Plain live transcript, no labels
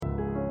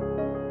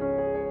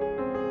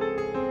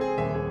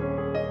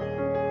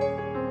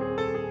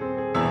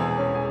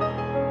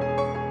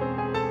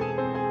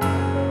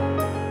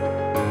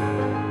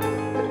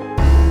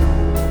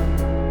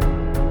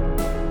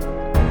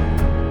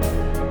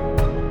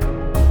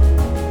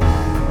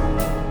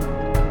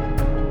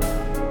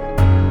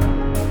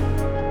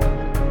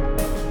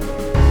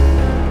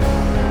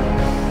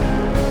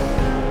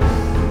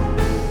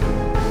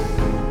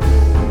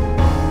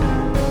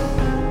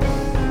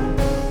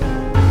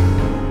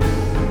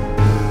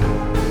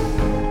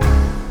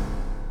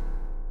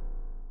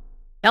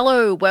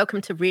Hello,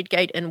 welcome to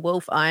Redgate and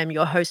Wolf. I am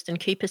your host and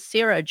keeper,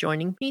 Sarah.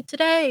 Joining me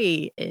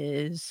today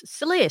is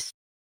Celeste.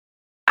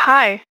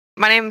 Hi,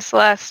 my name's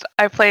Celeste.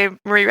 I play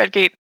Marie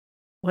Redgate.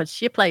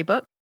 What's your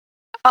playbook?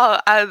 Oh,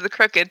 out of the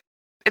Crooked.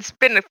 It's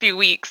been a few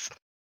weeks.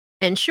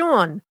 And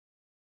Sean.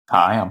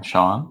 Hi, I'm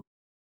Sean.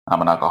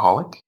 I'm an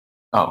alcoholic.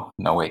 Oh,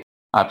 no, wait.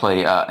 I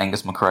play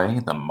Angus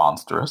McCrae, the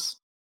Monstrous.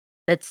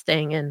 That's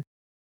staying in.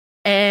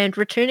 And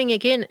returning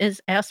again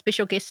is our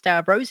special guest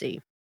star,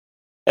 Rosie.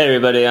 Hey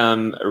everybody,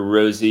 I'm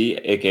Rosie,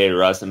 aka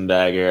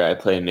Rosenbagger. I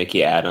play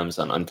Mickey Adams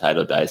on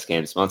Untitled Dice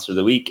Games Monster of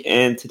the Week,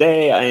 and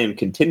today I am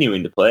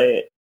continuing to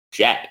play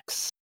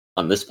Jax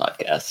on this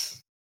podcast.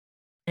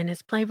 And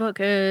his playbook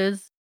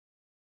is?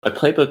 My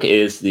playbook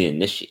is The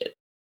Initiate.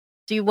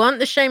 Do you want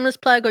the shameless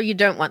plug or you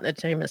don't want the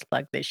shameless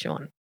plug there,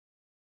 Sean?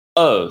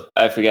 Oh,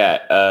 I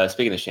forgot.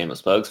 Speaking of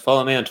shameless plugs,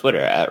 follow me on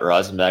Twitter at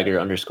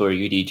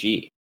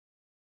Rosenbagger_UDG.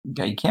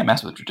 Yeah, you can't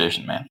mess with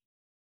tradition, man.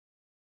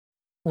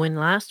 When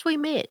last we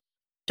met,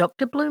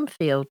 Dr.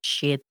 Bloomfield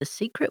shared the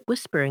secret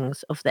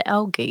whisperings of the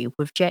algae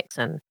with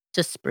Jackson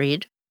to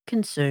spread,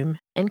 consume,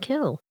 and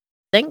kill.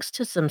 Thanks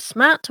to some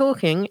smart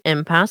talking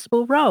and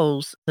passable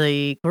rolls,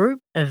 the group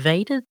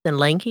evaded the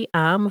lanky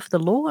arm of the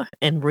law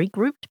and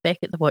regrouped back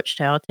at the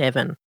Watchtower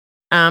Tavern.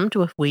 Armed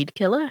with Weed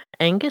Killer,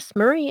 Angus,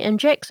 Murray, and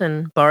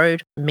Jackson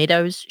borrowed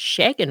Meadows'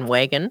 shaggin'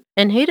 wagon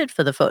and headed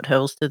for the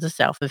foothills to the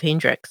south of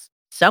Hendrix.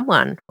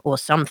 Someone, or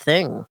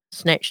something,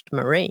 snatched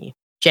Marie.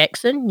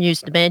 Jackson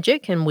used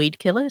magic and Weed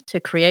Killer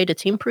to create a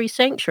temporary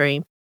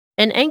sanctuary,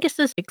 and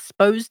Angus's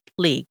exposed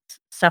legs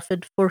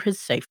suffered for his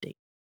safety.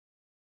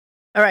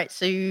 All right,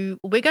 so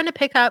we're going to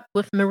pick up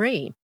with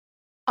Marie.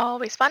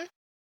 Always fun.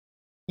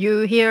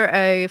 You hear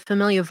a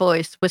familiar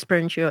voice whisper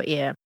into your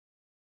ear.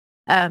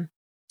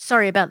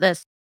 Sorry about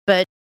this,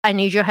 but I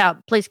need your help.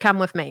 Please come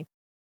with me.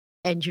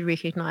 And you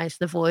recognize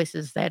the voice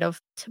as that of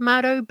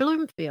Tomato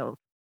Bloomfield.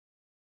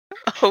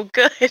 Oh,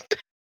 good.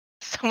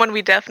 Someone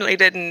we definitely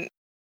didn't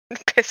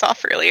piss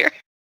off earlier.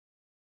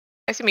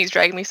 I assume he's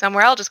dragging me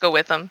somewhere. I'll just go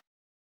with him.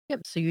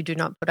 Yep, so you do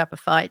not put up a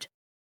fight.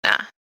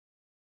 Nah.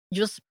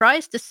 You're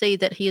surprised to see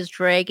that he is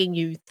dragging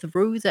you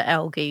through the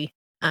algae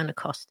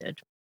unaccosted,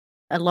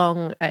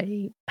 along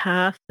a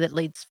path that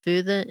leads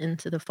further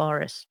into the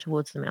forest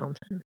towards the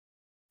mountain.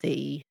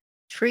 The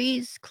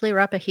trees clear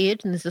up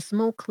ahead, and there's a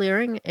small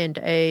clearing and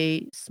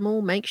a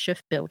small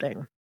makeshift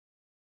building.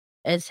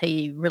 As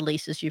he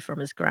releases you from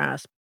his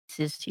grasp, he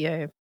says to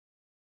you,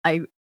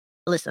 I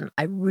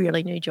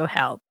really need your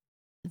help.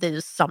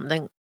 There's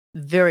something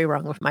very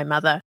wrong with my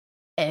mother,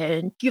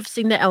 and you've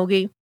seen the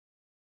algae.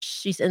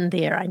 She's in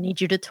there. I need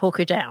you to talk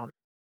her down.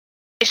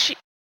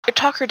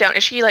 Talk her down?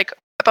 Is she,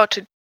 about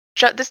to...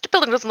 This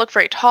building doesn't look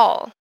very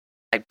tall.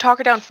 Talk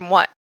her down from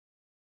what?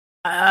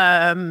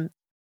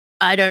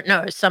 I don't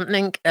know.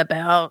 Something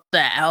about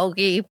the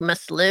algae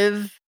must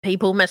live.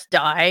 People must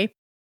die.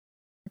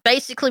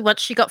 Basically,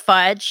 once she got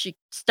fired, she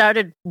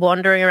started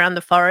wandering around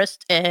the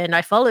forest, and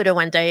I followed her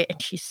one day,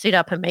 and she set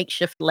up a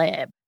makeshift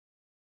lab.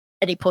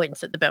 And he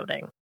points at the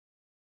building.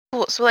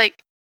 Cool. So, the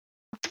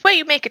way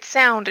you make it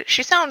sound,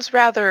 she sounds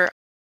rather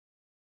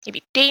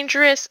maybe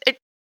dangerous.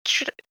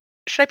 Should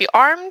I be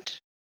armed?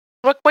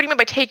 What do you mean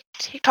by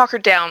talk her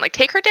down?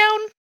 Take her down?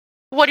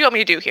 What do you want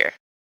me to do here?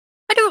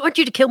 I don't want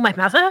you to kill my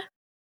mother.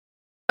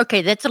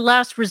 Okay, that's a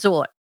last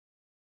resort.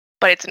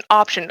 But it's an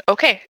option.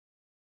 Okay.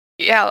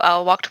 Yeah,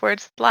 I'll walk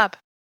towards the lab.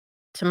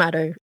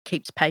 Tomato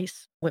keeps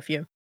pace with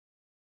you.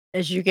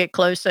 As you get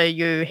closer,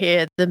 you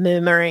hear the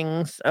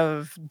murmurings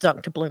of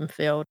Dr.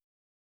 Bloomfield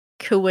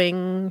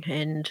cooing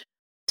and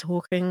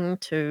talking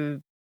to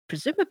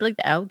presumably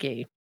the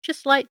algae,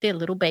 just like they're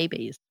little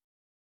babies.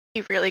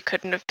 You really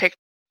couldn't have picked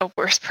a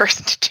worse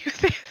person to do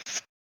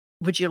this.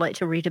 Would you like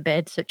to read a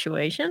bad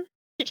situation?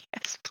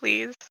 Yes,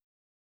 please.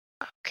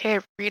 Okay,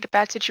 read a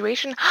bad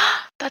situation.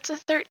 That's a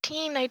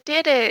 13. I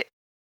did it.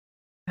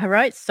 All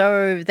right,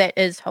 so that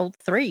is hold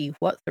 3.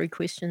 What 3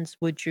 questions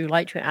would you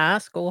like to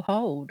ask or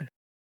hold?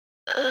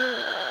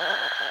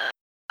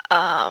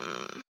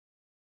 I'm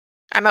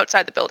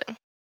outside the building.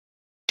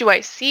 Do I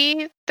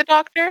see the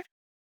doctor?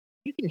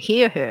 You can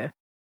hear her.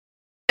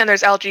 And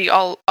there's algae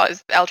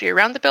is algae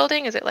around the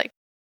building? Is it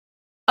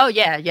Oh,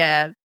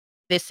 yeah.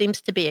 There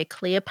seems to be a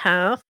clear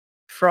path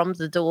from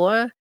the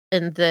door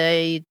in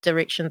the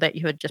direction that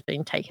you had just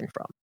been taken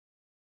from.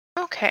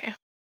 Okay.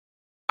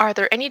 Are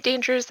there any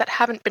dangers that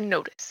haven't been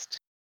noticed?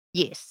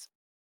 Yes.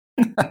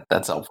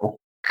 That's helpful.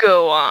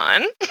 Go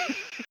on.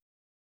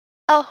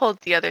 I'll hold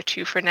the other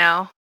 2 for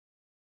now.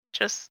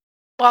 Just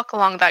walk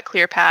along that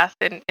clear path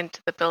and into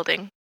the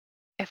building,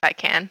 if I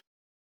can.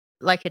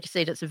 Like I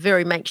said, it's a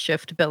very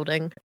makeshift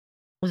building.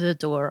 The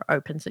door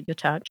opens at your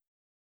touch.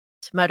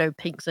 Tomato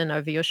peeks in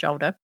over your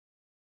shoulder.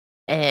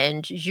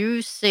 And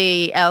you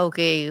see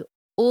algae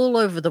all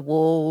over the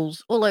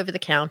walls, all over the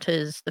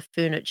counters, the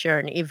furniture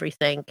and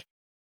everything,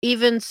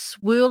 even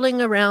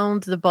swirling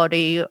around the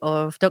body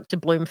of Dr.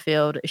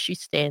 Bloomfield as she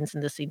stands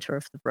in the center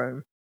of the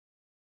room.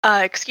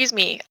 Excuse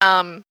me,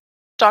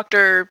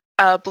 Dr.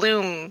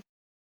 Bloom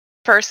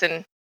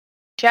person.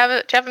 Do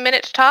you have a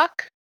minute to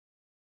talk?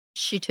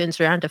 She turns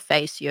around to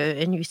face you,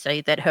 and you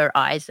see that her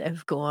eyes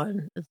have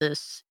gone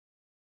this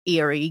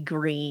eerie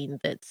green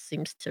that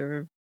seems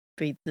to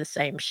be the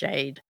same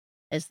shade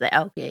as the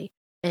algae.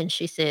 And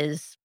she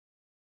says,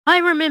 I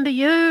remember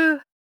you.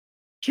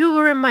 You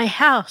were in my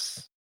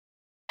house.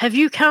 Have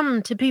you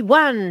come to be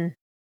one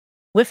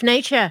with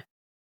nature?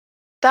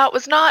 That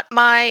was not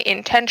my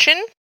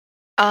intention.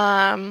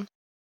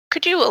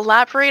 Could you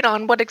elaborate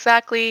on what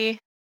exactly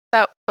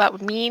that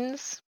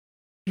means?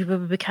 You will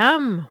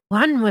become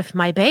one with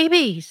my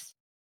babies.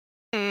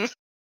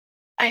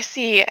 I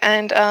see.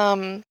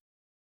 And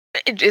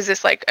is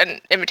this like an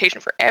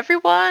invitation for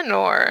everyone,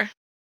 or?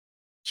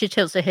 She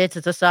tilts her head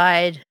to the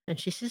side and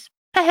she says,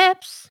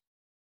 perhaps.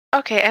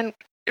 Okay, and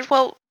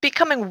well,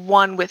 becoming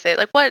one with it,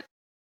 like what,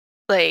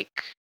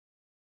 like,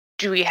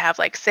 do we have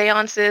like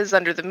seances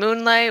under the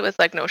moonlight with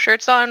like no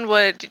shirts on?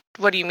 What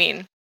do you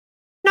mean?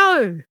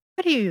 No.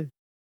 What are you,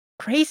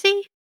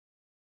 crazy?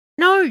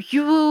 No,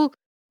 you will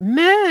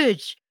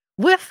merge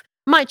with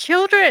my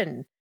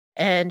children.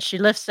 And she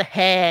lifts a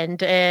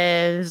hand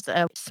as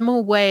a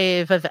small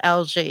wave of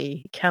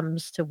algae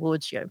comes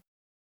towards you.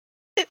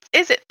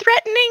 Is it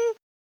threatening?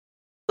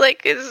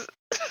 Like,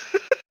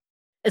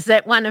 Is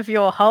that one of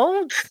your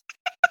holds?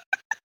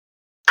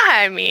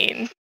 I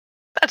mean,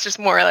 that's just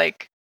more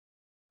like,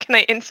 can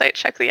I insight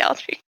check the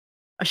algae?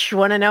 I sure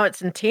want to know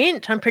its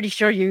intent. I'm pretty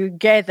sure you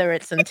gather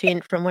its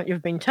intent from what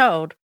you've been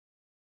told.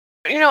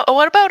 You know,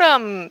 what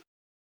about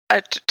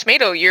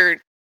Tomato,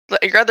 your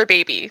other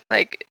baby?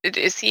 Like,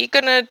 is he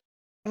gonna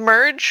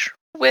merge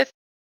with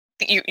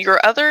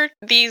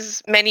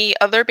these many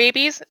other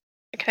babies?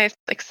 Can I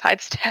like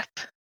sidestep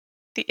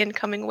the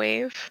incoming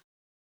wave?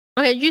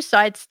 Okay, you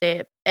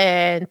sidestep,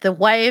 and the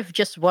wave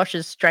just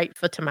washes straight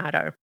for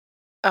Tomato,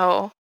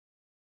 Oh,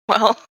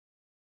 well.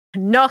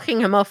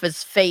 knocking him off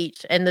his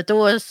feet, and the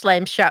door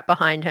slams shut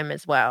behind him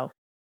as well.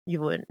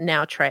 You were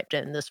now trapped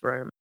in this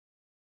room.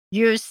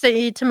 You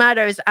see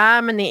Tomato's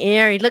arm in the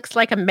air. He looks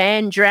like a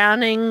man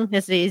drowning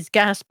as he's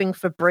gasping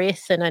for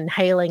breath and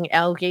inhaling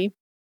algae.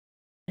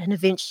 And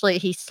eventually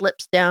he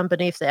slips down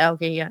beneath the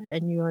algae,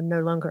 and you are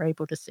no longer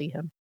able to see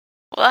him.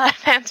 Well,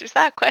 that answers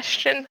that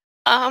question.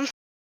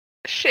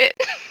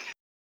 Shit.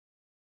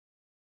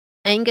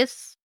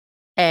 Angus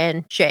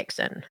and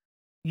Jackson,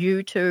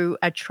 you two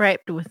are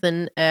trapped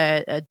within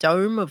a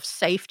dome of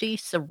safety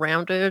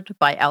surrounded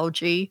by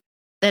algae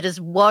that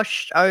is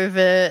washed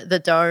over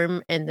the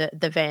dome and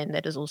the van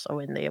that is also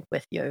in there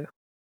with you.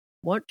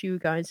 What do you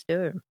guys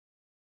do?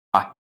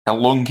 How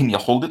long can you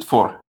hold it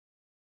for?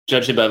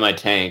 Judging by my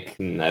tank,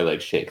 and I like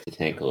shake the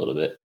tank a little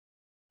bit.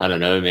 I don't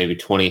know, maybe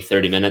 20,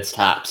 30 minutes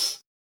tops.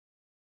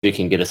 You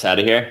can get us out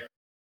of here?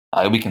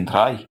 We can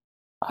try.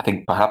 I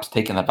think perhaps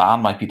taking the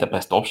van might be the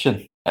best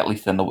option. At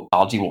least then the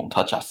algae won't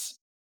touch us.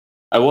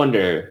 I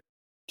wonder,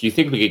 do you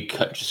think we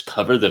could just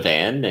cover the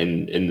van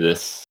in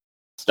this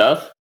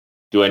stuff?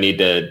 Do I need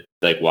to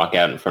like walk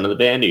out in front of the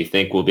van? Do you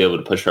think we'll be able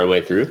to push our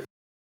way through?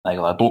 I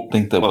don't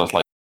think that was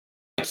like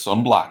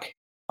sunblock.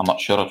 I'm not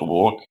sure it'll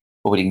work,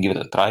 but we can give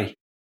it a try.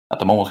 At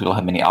the moment, we don't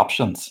have many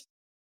options.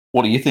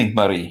 What do you think,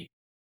 Marie?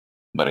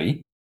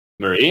 Marie?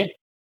 Marie?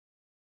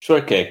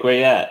 Shortcake, where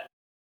you at?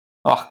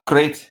 Oh,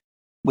 great.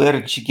 Where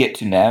did she get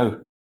to now?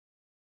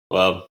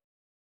 Well,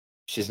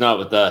 she's not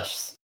with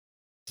us.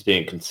 She's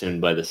being consumed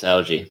by this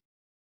algae.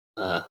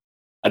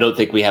 I don't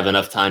think we have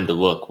enough time to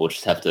look. We'll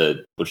just have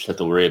to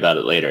worry about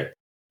it later.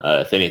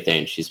 If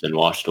anything, she's been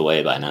washed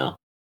away by now.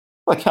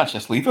 Well, I can't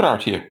just leave her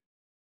out here.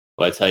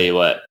 Well, I tell you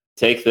what,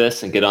 take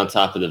this and get on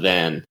top of the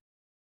van.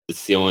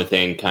 It's the only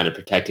thing kind of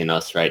protecting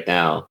us right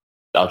now.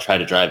 I'll try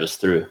to drive us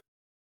through.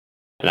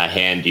 And I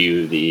hand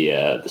you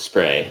the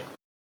spray.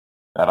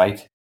 All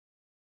right.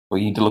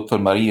 We need to look for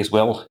Marie as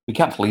well. We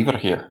can't leave her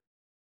here.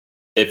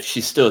 If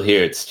she's still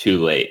here, it's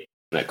too late.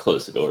 And I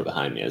close the door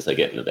behind me as I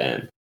get in the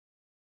van.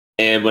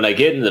 And when I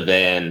get in the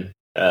van,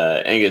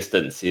 Angus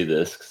doesn't see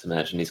this because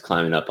imagine he's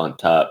climbing up on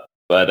top.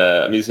 But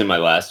I'm using my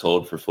last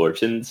hold for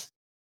fortunes,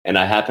 and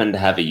I happen to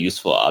have a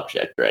useful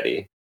object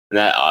ready. And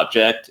that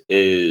object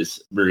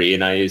is Marie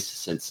and I used to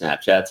send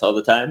Snapchats all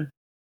the time.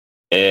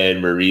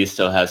 And Marie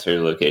still has her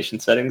location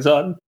settings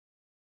on.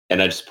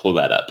 And I just pull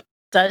that up.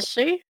 Does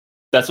she?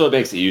 That's what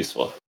makes it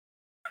useful.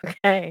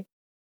 Okay.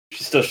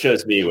 She still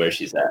shows me where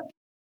she's at.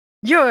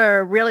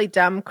 You're really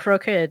dumb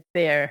crooked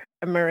there,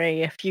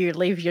 Marie, if you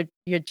leave your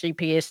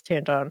GPS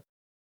turned on.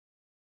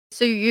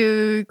 So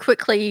you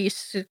quickly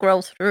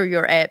scroll through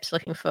your apps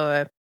looking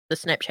for the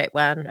Snapchat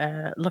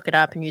one, look it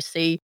up, and you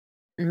see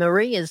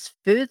Marie is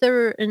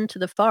further into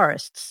the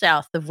forest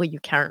south of where you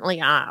currently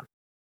are.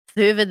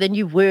 Further than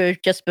you were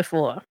just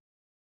before.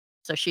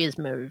 So she has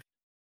moved.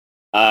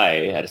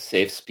 I, at a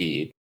safe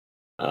speed,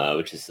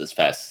 which is as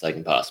fast as I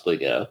can possibly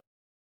go,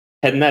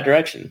 head in that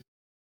direction.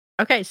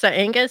 Okay, so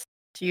Angus,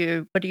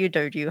 what do you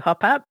do? Do you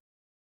hop up?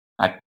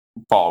 I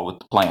follow with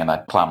the plan. I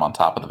climb on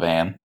top of the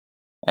van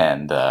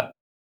and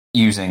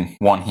using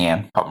one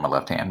hand, probably my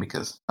left hand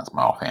because that's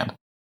my offhand,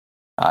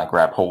 I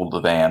grab hold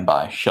of the van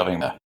by shoving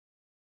the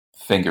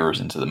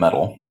fingers into the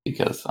metal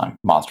because I'm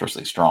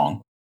monstrously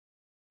strong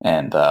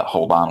and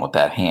hold on with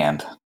that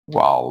hand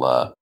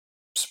while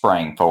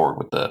spraying forward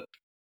with the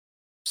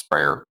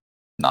sprayer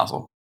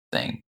nozzle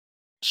thing.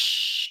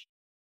 Shh.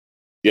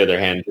 The other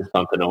hand just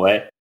pumping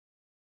away.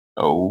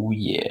 Oh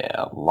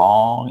yeah,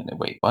 long.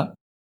 Wait, what?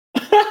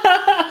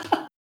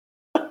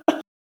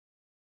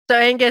 So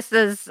Angus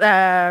is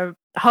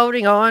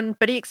holding on,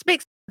 but he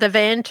expects the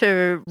van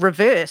to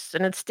reverse,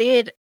 and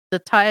instead the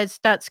tires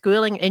start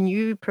squirreling and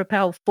you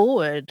propel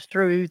forward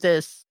through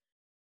this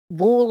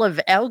wall of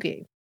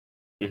algae.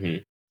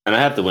 Mm-hmm. And I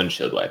have the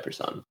windshield wipers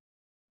on.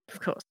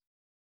 Of course.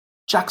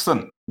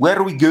 Jackson, where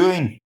are we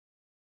going?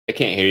 I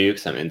can't hear you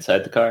because I'm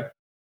inside the car.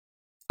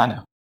 I know.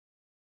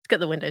 Let's get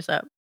the windows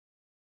up.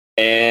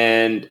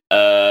 And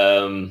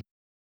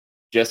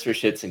just for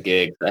shits and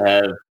gigs,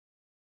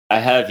 I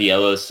have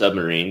Yellow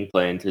Submarine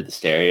playing through the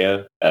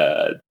stereo.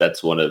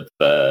 That's one of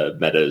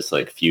Meadow's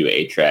like few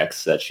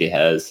 8-tracks that she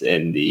has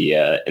in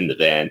the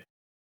van.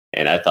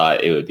 And I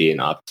thought it would be an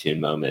opportune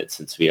moment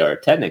since we are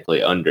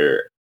technically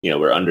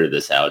we're under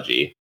this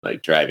algae,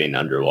 like driving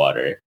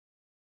underwater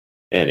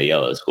in a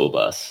yellow school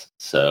bus.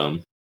 So,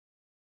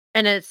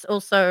 and it's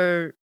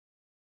also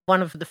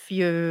one of the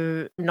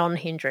few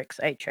non-Hendrix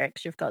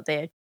 8-tracks you've got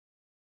there.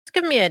 It's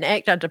giving me an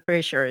act under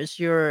pressure as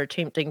you're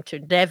attempting to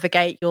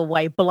navigate your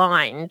way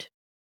blind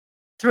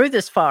through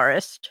this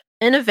forest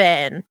in a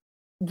van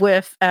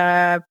with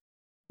a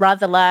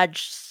rather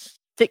large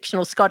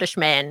fictional Scottish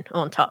man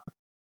on top.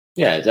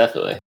 Yeah,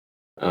 definitely.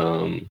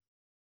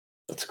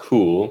 That's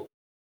cool.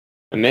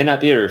 It may not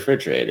be a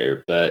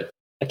refrigerator, but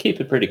I keep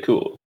it pretty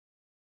cool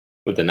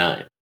with a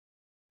 9.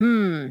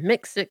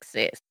 Mixed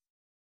success.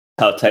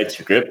 How tight's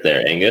your grip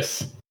there,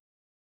 Angus?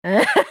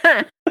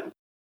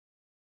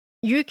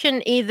 You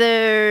can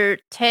either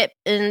tap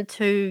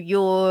into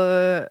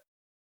your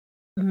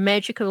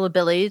magical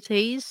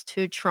abilities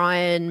to try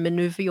and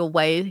maneuver your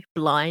way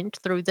blind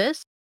through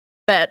this,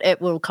 but it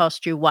will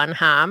cost you 1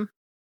 harm.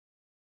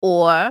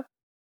 Or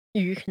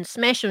you can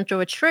smash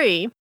into a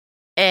tree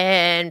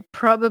and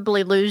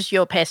probably lose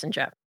your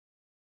passenger.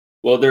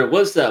 Well, there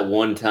was that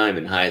one time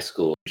in high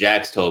school,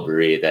 Jax told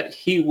Marie that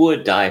he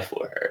would die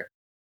for her.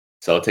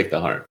 So I'll take the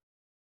harm.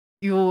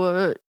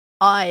 Your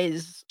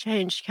eyes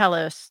change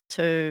colours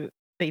to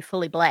be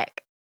fully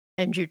black,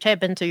 and you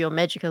tap into your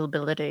magical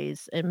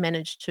abilities and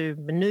manage to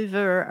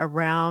maneuver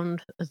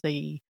around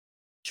the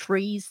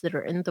trees that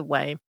are in the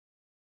way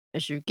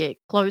as you get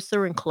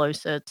closer and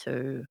closer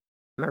to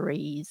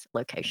Marie's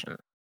location.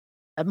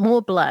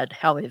 More blood,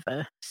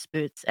 however,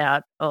 spurts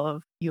out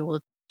of your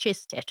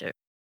chest tattoo.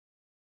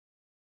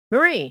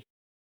 Marie,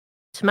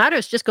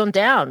 Tomato's just gone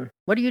down.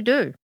 What do you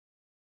do?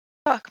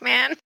 Fuck,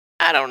 man.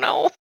 I don't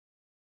know.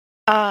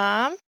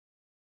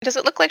 Does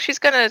it look like she's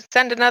gonna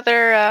send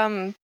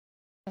another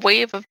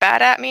wave of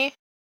bat at me?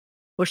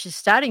 Well, she's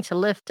starting to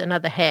lift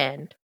another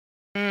hand.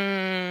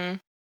 Can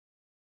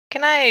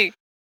I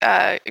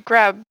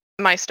grab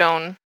my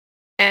stone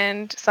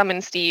and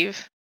summon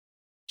Steve?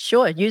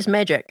 Sure, use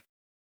magic.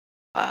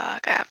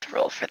 Fuck, I have to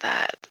roll for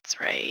that. That's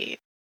right.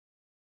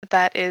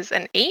 That is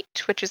an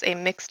 8, which is a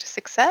mixed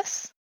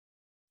success.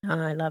 Oh,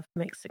 I love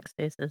mixed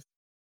successes.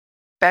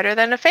 Better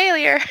than a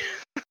failure.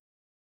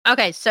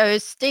 Okay, so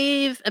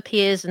Steve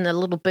appears in a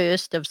little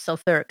burst of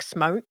sulfuric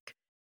smoke.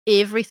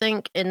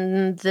 Everything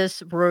in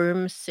this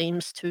room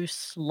seems to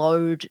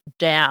slow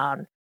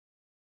down.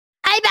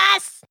 Hey,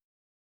 boss!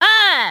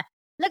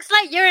 Looks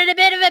like you're in a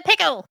bit of a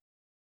pickle.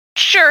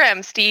 Sure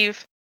am,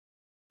 Steve.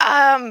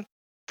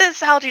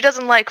 This algae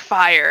doesn't like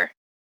fire.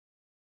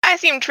 I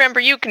seem to remember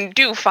you can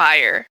do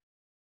fire.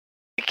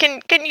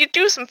 Can you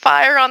do some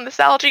fire on this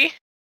algae?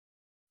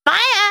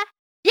 Fire?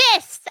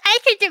 Yes, I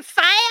can do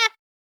fire.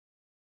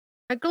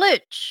 A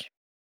glitch.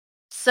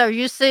 So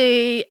you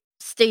see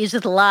Steve's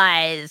little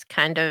eyes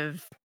kind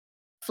of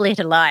flare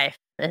to life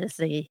as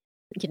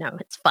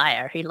it's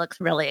fire. He looks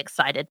really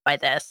excited by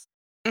this.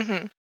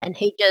 Mm-hmm. And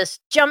he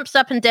just jumps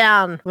up and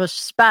down with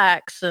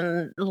sparks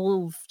and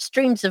little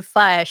streams of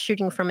fire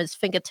shooting from his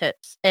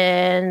fingertips.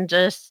 And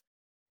just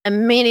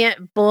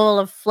immediate ball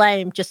of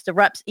flame just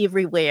erupts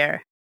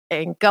everywhere,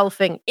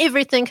 engulfing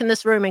everything in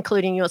this room,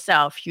 including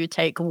yourself. You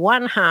take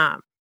 1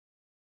 harm.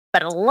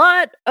 But a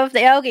lot of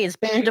the algae is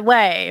burned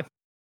away.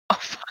 Oh,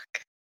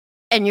 fuck.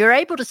 And you're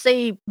able to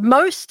see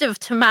most of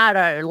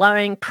Tomato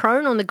lying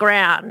prone on the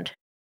ground.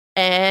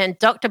 And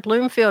Dr.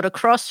 Bloomfield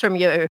across from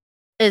you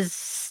is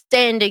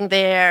standing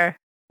there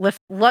with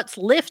what's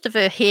left of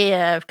her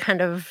hair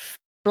kind of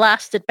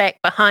blasted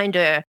back behind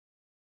her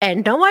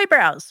and no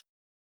eyebrows.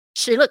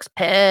 She looks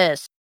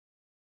pissed.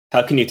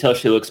 How can you tell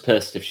she looks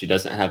pissed if she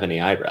doesn't have any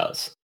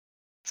eyebrows?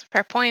 That's a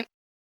fair point.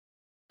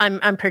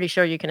 I'm pretty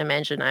sure you can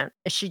imagine that.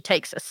 She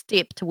takes a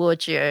step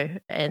towards you,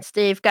 and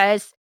Steve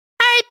goes,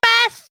 "Hey,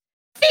 boss!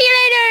 See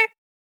you later!"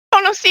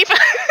 Oh no, Steve!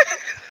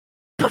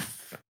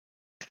 Poof.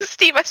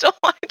 Steve, I still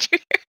wanted you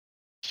here.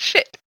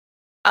 Shit.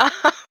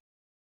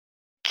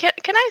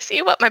 Can I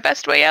see what my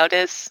best way out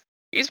is?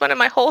 Use one of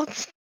my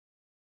holds.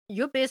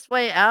 Your best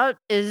way out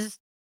is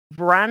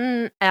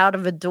run out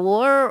of a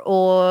door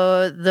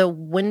or the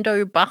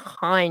window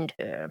behind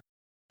her.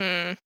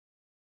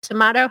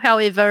 Tomato,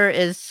 however,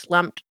 is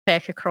slumped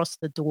back across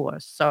the door,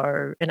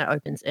 and it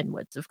opens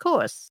inwards, of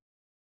course.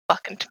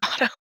 Fucking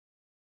Tomato.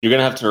 You're going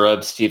to have to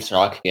rub Steve's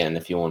rock again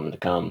if you want him to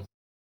come.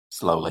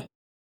 Slowly.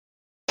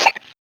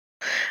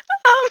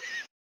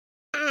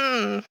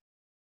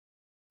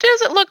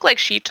 Does it look like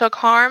she took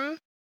harm?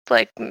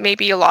 Like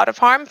maybe a lot of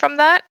harm from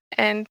that?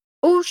 And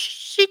Oh,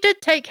 she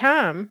did take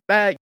harm,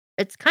 but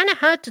it's kind of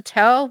hard to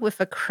tell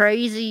with a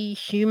crazy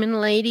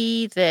human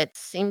lady that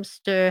seems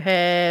to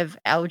have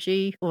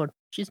algae, or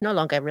she's no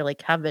longer really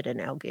covered in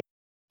algae.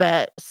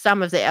 But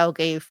some of the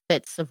algae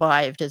that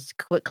survived is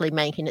quickly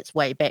making its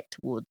way back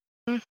towards.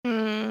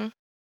 I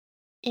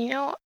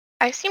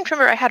seem to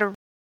remember I had a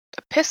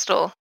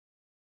pistol.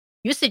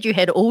 You said you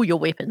had all your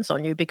weapons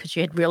on you because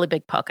you had really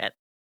big pockets.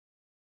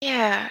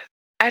 Yeah,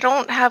 I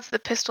don't have the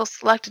pistol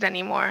selected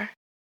anymore.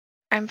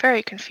 I'm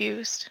very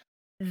confused.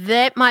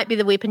 That might be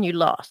the weapon you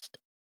lost.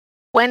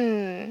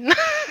 When?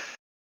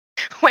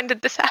 When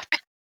did this happen?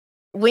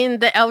 When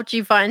the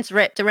algae vines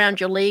wrapped around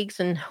your legs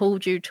and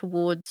hauled you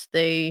towards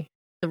the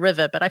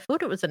river, but I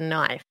thought it was a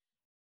knife.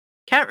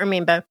 Can't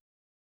remember.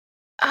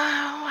 Oh,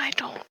 I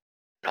don't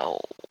know.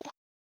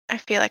 I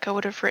feel like I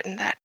would have written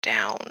that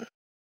down.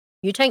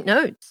 You take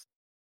notes.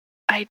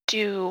 I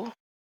do,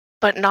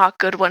 but not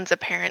good ones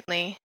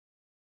apparently,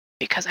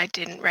 because I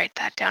didn't write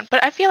that down.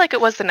 But I feel like it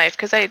was the knife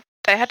because I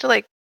had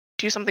to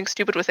do something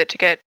stupid with it to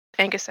get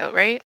Angus out,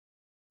 right?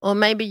 Or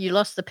maybe you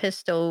lost the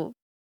pistol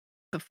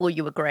before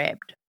you were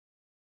grabbed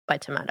by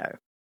Tomato.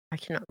 I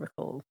cannot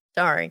recall.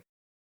 Sorry.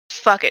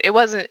 Fuck it. It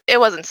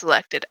wasn't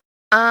selected.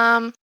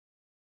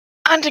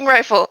 Hunting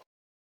rifle.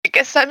 I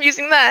guess I'm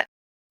using that.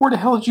 Where the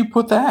hell did you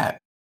put that?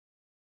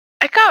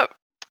 I got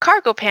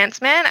cargo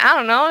pants, man. I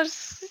don't know.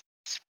 It's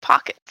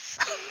pockets.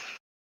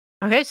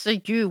 Okay, so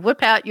you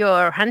whip out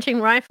your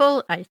hunting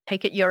rifle. I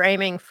take it you're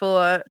aiming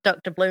for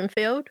Dr.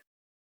 Bloomfield.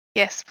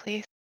 Yes,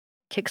 please.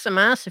 Kick some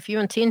ass if you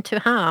intend to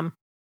harm.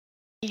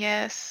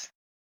 Yes.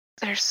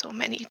 There's so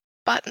many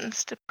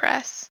buttons to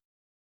press.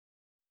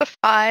 The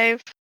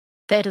 5.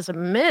 That is a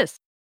miss.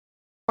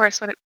 Of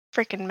course, when it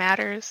freaking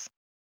matters.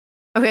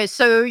 Okay,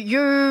 so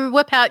you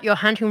whip out your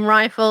hunting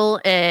rifle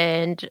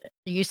and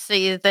you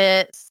see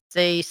that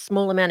the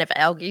small amount of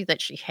algae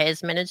that she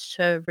has managed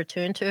to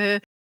return to her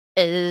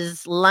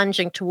is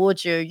lunging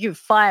towards you. You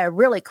fire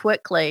really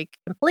quickly,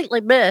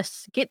 completely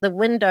miss, get the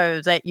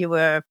window that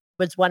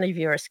was one of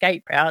your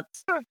escape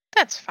routes. Oh,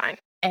 that's fine.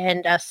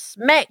 And are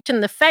smacked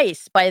in the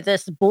face by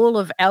this ball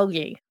of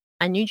algae.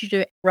 I need you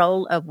to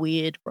roll a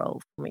weird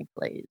roll for me,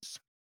 please,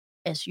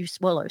 as you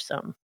swallow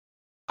some.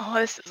 Oh,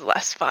 this is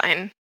less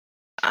fine.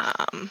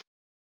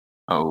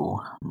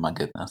 Oh, my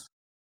goodness.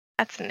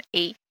 That's an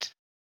 8,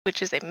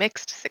 which is a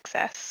mixed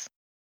success.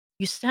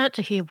 You start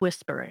to hear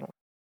whispering.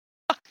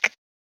 Fuck.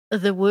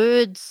 The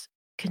words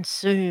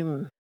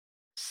consume,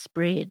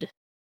 spread,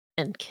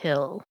 and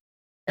kill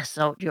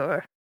assault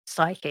your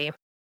psyche. It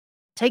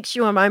takes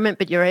you a moment,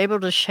 but you're able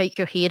to shake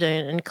your head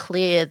and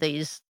clear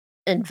these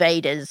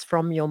invaders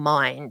from your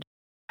mind.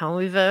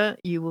 However,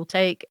 you will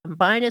take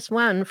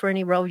 -1 for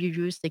any roll you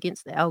used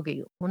against the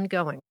algae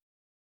ongoing.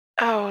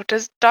 Oh,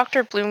 does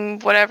Dr. Bloom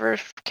whatever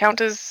count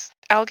as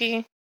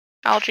algae?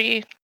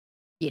 Algae?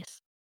 Yes.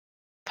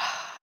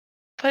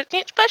 But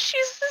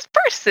she's this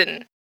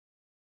person,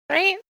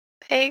 right?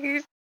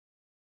 It's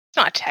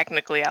not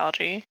technically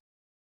algae.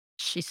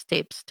 She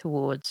steps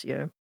towards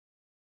you.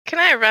 Can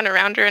I run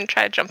around her and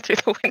try to jump through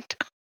the window?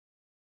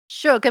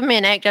 Sure, give me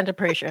an act under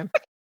pressure.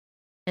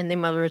 And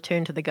then we'll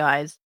return to the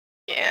guys.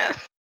 Yeah.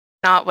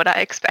 Not what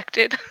I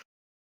expected.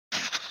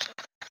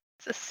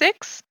 It's a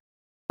 6,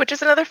 which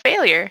is another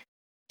failure.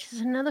 Which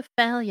is another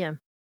failure.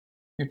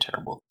 You're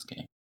terrible at this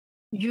game.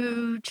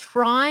 You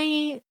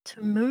try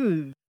to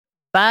move,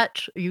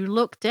 but you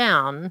look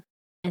down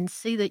and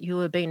see that you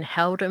are being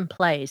held in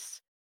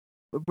place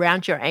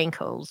around your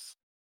ankles,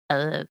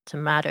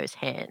 Tomato's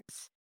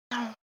hands,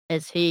 Oh.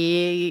 as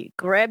he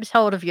grabs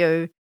hold of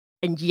you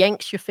and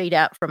yanks your feet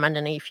out from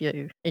underneath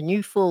you, and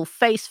you fall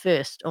face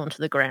first onto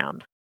the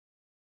ground.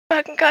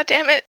 Fucking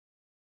goddamn it.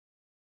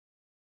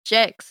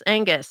 Jax,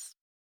 Angus,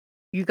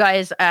 you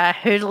guys are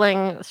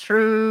hurtling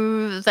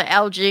through the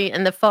algae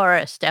in the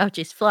forest.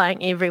 Algae's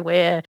flying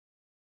everywhere.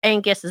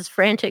 Angus is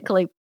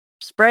frantically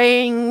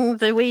spraying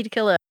the weed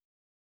killer.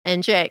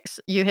 And Jax,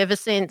 you have a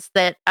sense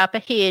that up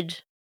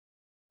ahead,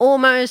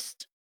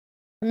 almost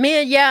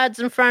mere yards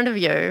in front of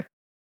you,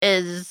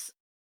 is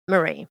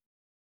Marie.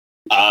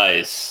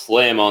 I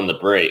slam on the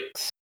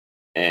brakes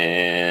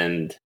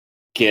and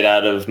get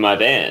out of my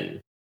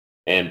van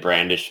and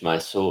brandish my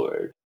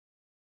sword.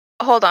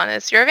 Hold on,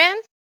 it's your van?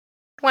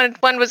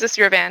 When was this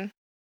your van?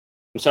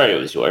 I'm sorry, it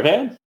was your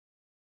van?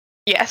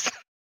 Yes.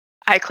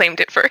 I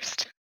claimed it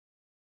first.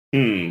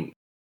 Isn't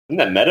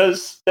that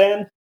Meadows'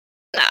 van?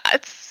 Nah,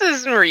 this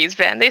is Marie's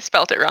van. They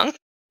spelt it wrong.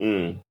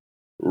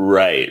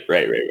 Right.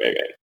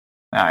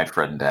 All right,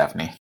 Fred and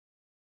Daphne.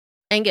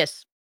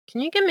 Angus,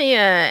 can you give me a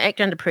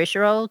act under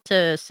pressure roll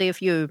to see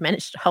if you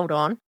managed to hold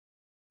on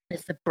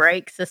as the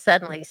brakes are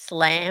suddenly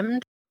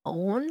slammed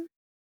on?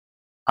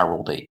 I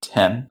rolled a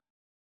 10.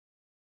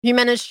 You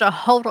manage to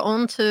hold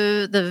on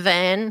to the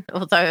van,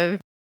 although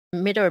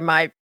Meadow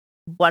might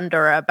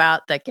wonder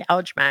about the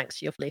gouge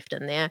marks you've left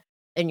in there.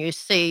 And you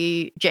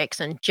see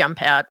Jackson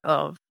jump out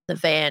of the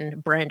van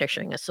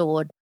brandishing a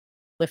sword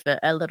with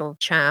a little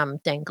charm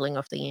dangling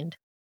off the end.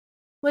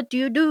 What do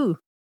you do?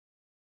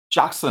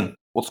 Jackson,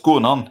 what's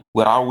going on?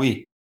 Where are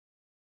we?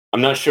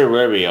 I'm not sure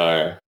where we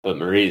are, but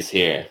Marie's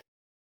here.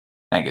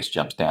 Angus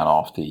jumps down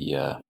off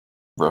the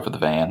roof of the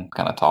van,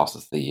 kind of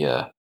tosses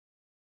the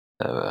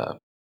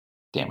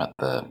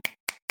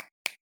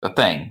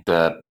thing.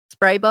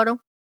 Spray bottle?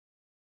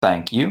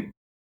 Thank you.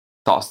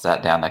 Tosses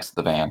that down next to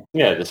the van.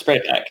 Yeah, the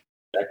spray pack.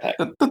 Backpack.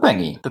 The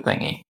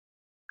thingy.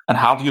 And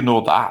how do you know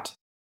that?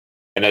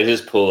 And I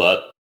just pull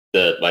up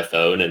my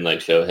phone and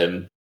like show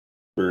him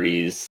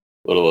Marie's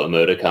little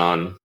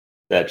emoticon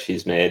that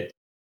she's made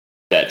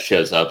that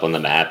shows up on the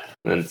map,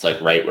 and it's like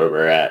right where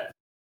we're at.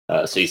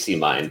 So you see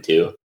mine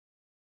too.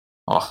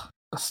 Oh,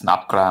 the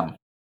snapgram.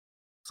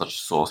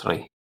 Such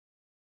sorcery.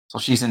 So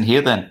she's in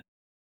here then.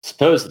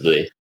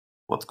 Supposedly.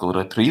 Let's go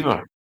retrieve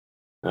her.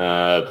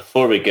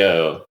 Before we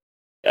go,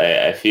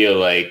 I feel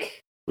like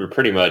we're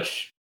pretty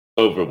much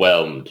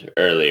overwhelmed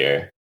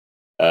earlier.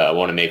 I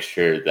want to make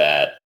sure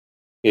that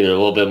either a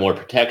little bit more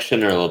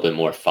protection or a little bit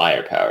more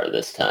firepower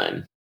this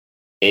time.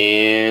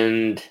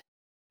 And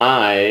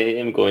I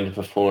am going to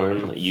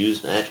perform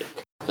use magic,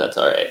 if that's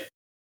all right.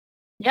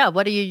 Yeah,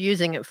 what are you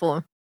using it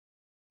for?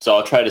 So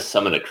I'll try to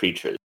summon a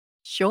creature.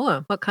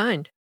 Sure, what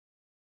kind?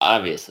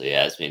 Obviously,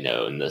 as we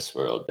know in this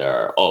world, there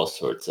are all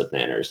sorts of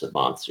manners of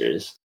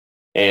monsters.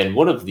 And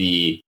one of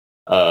the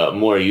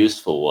more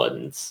useful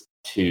ones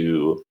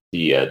to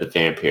the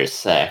vampire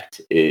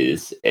sect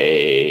is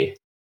a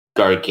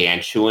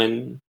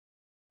gargantuan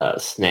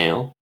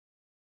snail.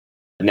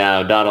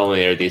 Now, not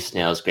only are these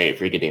snails great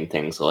for getting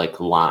things like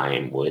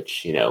lime,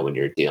 which, you know, when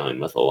you're dealing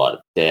with a lot of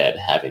dead,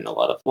 having a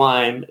lot of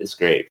lime is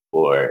great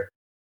for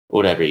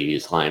whatever you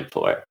use lime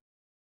for.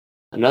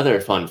 Another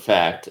fun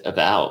fact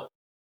about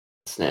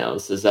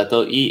snails is that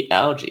they'll eat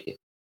algae.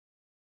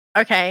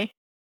 Okay,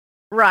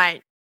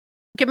 right.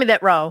 Give me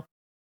that roll.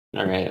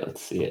 All right,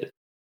 let's see it.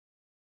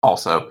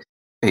 Also,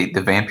 the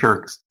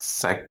vampire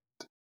sect,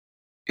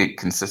 it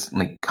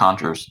consistently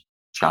conjures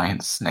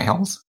giant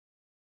snails.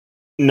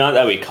 Not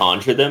that we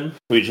conjure them,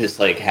 we just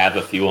like have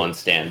a few on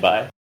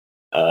standby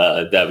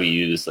that we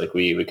use. Like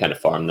we kind of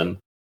farm them.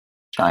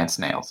 Giant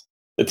snails.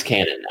 It's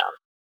canon now.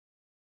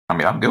 I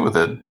mean, I'm good with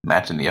it.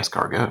 Matching the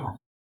escargot.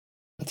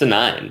 It's a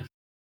 9.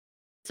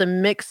 It's a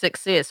mixed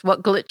success.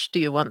 What glitch do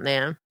you want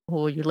there?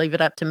 Or you leave it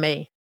up to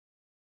me?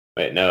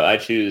 Wait, no, I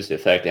choose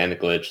effect and the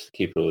glitch. The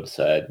keeper will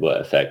decide what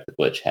effect the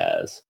glitch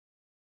has.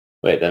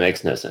 Wait, that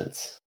makes no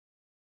sense.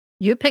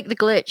 You pick the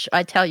glitch,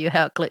 I tell you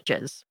how it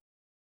glitches.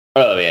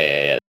 Oh,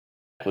 yeah.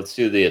 Let's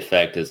do the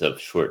effect as of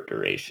short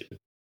duration.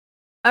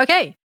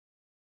 Okay.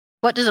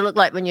 What does it look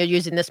like when you're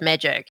using this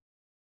magic?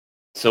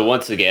 So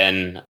once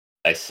again,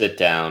 I sit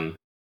down,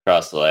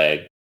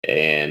 cross-legged,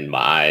 and my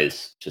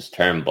eyes just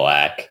turn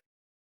black,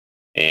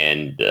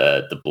 and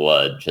the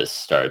blood just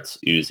starts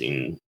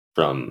oozing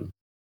from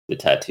the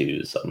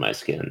tattoos on my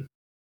skin.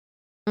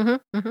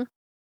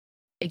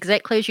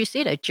 Exactly as you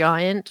said, a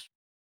giant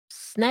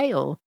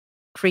snail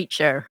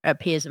creature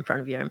appears in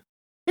front of you.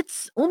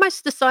 It's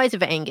almost the size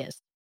of Angus.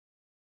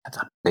 That's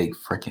a big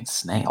freaking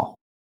snail.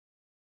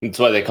 That's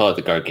why they call it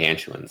the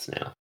gargantuan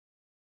snail.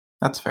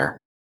 That's fair.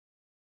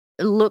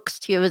 It looks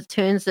to you, it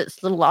turns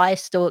its little eye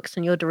stalks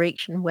in your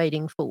direction,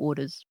 waiting for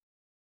orders.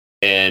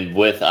 And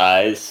with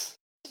eyes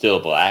still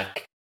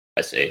black,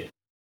 I say,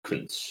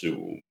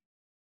 consume.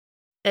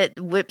 It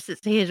whips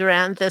its head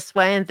around this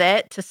way and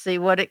that to see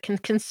what it can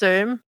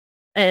consume.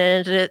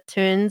 And it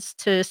turns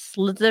to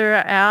slither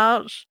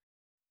out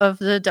of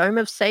the dome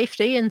of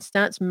safety and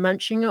starts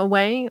munching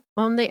away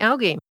on the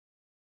algae.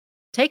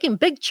 Taking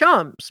big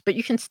chomps, but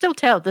you can still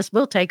tell this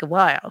will take a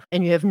while,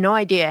 and you have no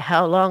idea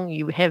how long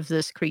you have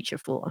this creature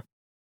for.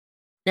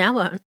 Now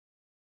what?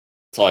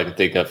 That's all I can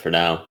think of for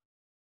now.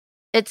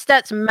 It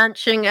starts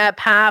munching a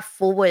path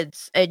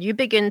forwards, and you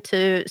begin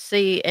to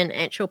see an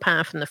actual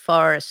path in the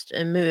forest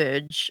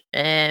emerge,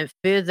 and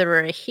further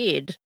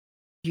ahead,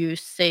 you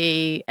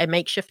see a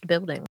makeshift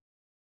building.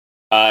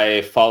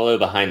 I follow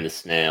behind the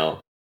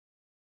snail.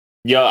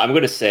 Yo, I'm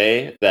going to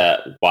say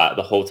that while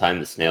the whole time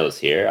the snail is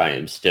here, I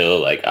am still,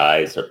 like,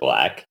 eyes are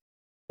black,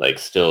 like,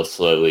 still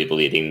slowly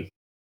bleeding.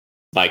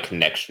 My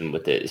connection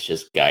with it is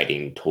just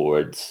guiding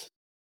towards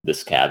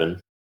this cabin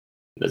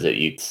as it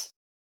eats.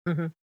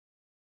 Mm-hmm.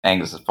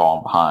 Angus is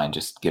falling behind,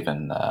 just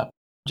giving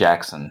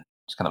Jackson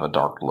just kind of a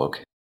dark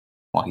look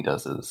while he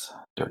does his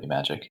dirty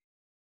magic.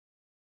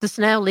 The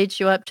snail leads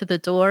you up to the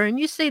door, and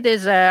you see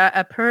there's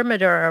a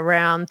perimeter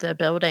around the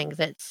building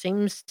that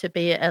seems to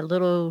be a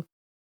little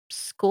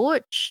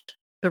scorched,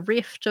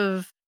 bereft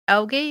of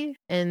algae,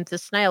 and the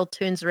snail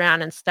turns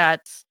around and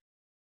starts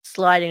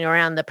sliding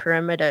around the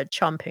perimeter,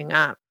 chomping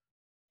up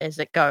as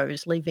it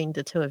goes, leaving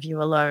the two of you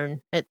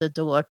alone at the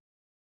door.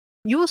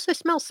 You also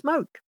smell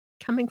smoke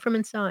coming from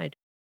inside.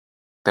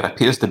 There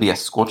appears to be a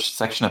scorched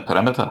section of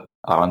perimeter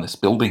around this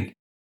building.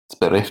 It's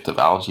bereft of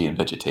algae and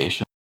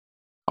vegetation.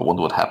 I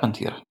wonder what happened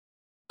here.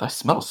 I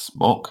smell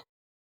smoke.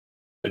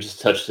 I just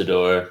touch the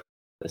door.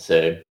 I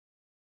say,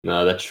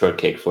 no, that's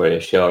shortcake for you.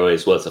 She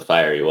always was a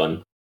fiery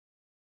one.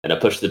 And I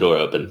push the door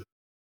open.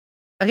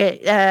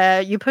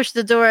 Okay, you push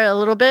the door a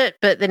little bit,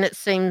 but then it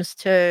seems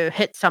to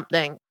hit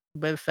something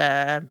with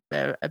a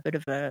bit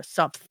of a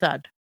soft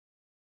thud.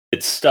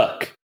 It's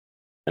stuck.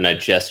 And I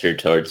gesture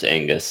towards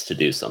Angus to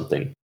do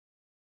something.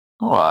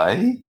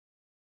 Why?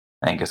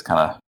 Angus kind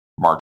of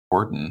marches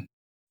forward and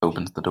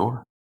opens the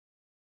door.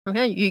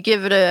 Okay, you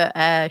give it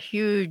a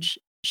huge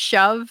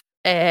shove,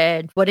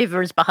 and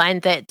whatever is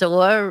behind that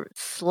door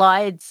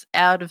slides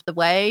out of the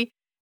way.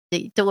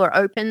 The door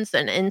opens,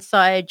 and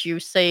inside you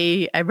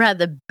see a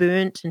rather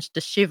burnt and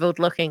disheveled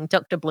looking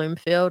Dr.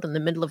 Bloomfield in the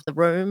middle of the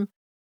room,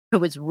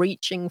 who is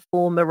reaching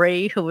for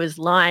Marie, who is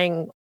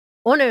lying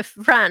on her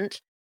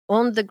front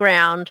on the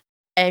ground,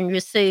 and you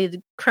see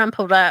the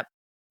crumpled up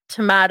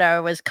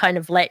Tomato is kind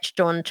of latched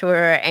onto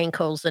her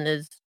ankles and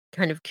is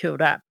kind of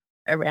curled up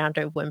around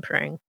her,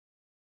 whimpering.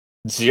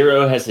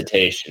 Zero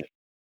hesitation.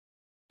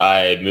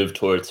 I move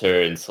towards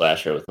her and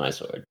slash her with my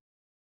sword.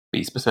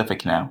 Be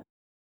specific now.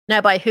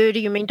 Now, by who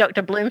do you mean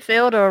Dr.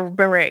 Bloomfield or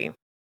Marie?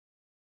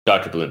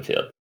 Dr.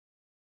 Bloomfield.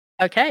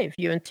 Okay, if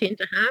you intend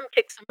to harm,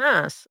 kick some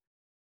ass.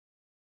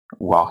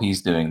 While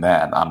he's doing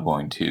that, I'm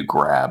going to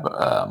grab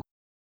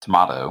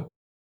Tomato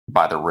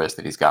by the wrist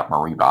that he's got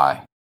Marie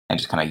by and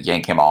just kind of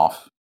yank him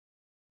off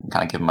and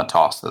kind of give him a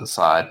toss to the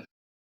side.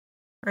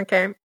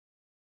 Okay.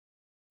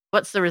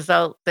 What's the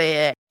result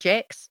there,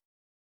 Jax?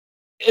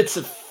 It's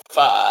a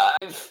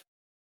 5.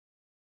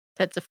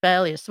 That's a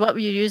failure. So what were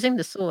you using?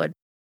 The sword.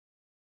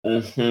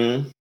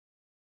 Mm-hmm.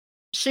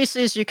 She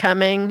sees you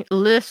coming,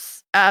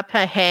 lifts up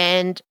her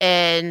hand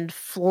and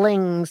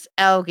flings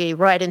Algae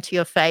right into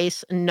your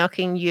face,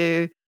 knocking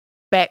you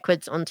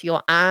backwards onto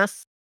your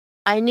ass.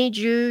 I need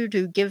you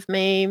to give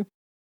me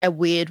a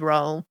weird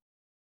roll.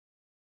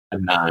 A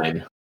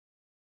 9.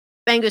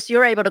 Angus,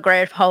 you're able to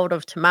grab hold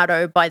of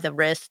Tomato by the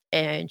wrist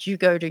and you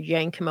go to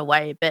yank him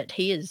away, but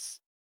he is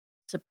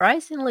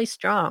surprisingly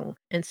strong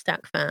and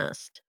stuck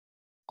fast.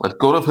 Let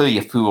go of her,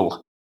 you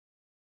fool.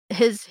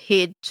 His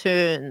head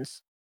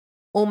turns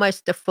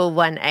almost a full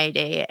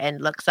 180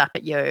 and looks up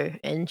at you,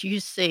 and you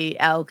see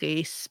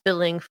Algae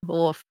spilling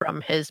forth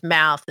from his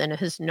mouth and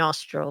his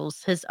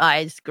nostrils, his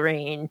eyes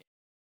green,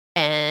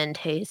 and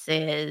he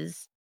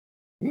says,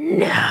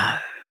 "No,"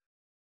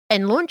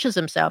 and launches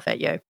himself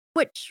at you,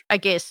 which I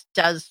guess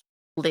does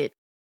let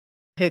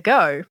her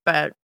go,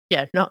 but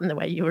yeah, not in the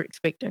way you were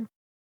expecting.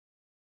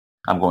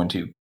 I'm going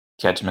to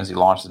catch him as he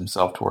launches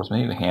himself towards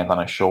me, hand on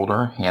his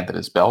shoulder, hand at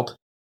his belt,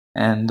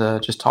 and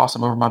just toss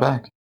him over my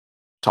back.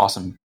 Toss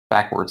him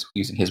backwards,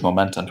 using his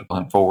momentum to pull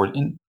him forward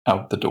and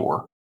out the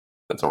door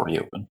that's already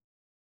open.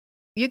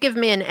 You give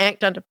me an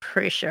act under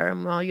pressure,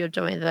 and while you're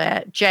doing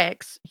that,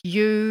 Jax,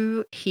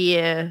 you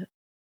hear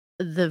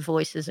the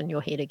voices in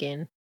your head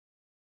again.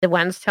 The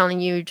ones telling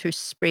you to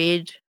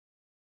spread,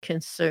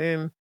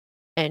 consume,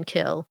 and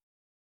kill.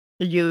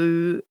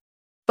 You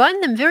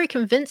find them very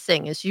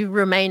convincing as you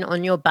remain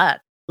on your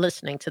butt,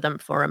 listening to them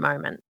for a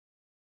moment.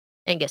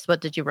 And guess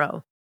what did you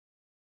roll?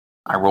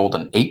 I rolled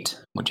an 8,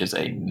 which is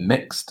a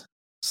mixed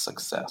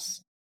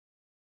success.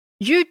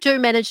 You do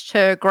manage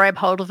to grab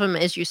hold of him,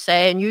 as you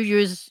say, and you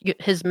use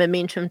his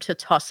momentum to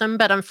toss him,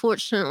 but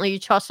unfortunately you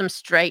toss him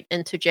straight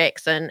into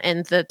Jackson,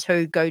 and the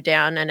two go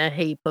down in a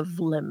heap of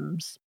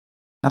limbs.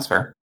 That's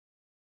fair.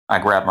 I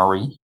grab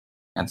Marie,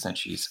 and since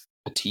she's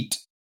petite,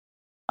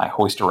 I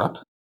hoist her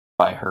up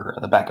by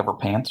the back of her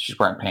pants. She's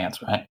wearing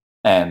pants, right?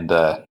 And,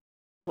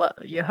 Well,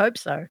 you hope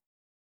so.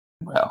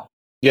 well,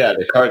 Yeah,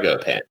 the cargo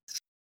pants.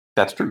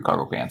 that's true,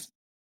 cargo pants.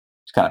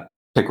 Just kind of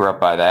pick her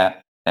up by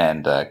that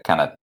and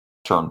kind of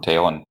turn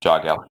tail and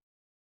jog out.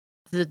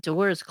 The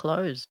door is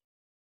closed.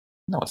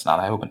 No, it's not.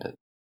 I opened it.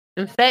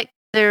 In fact,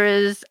 there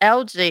is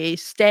Algae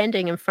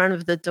standing in front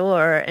of the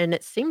door, and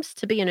it seems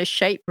to be in a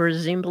shape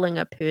resembling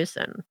a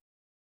person.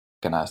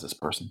 Recognize this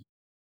person.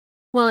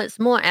 Well, it's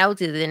more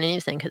Algae than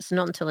anything. It's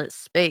not until it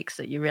speaks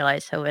that you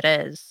realize who it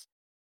is.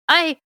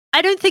 I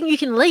don't think you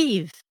can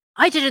leave.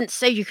 I didn't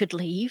say you could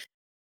leave.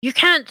 You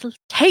can't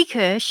take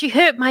her. She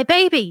hurt my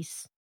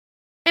babies.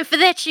 And for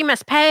that, she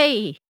must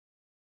pay.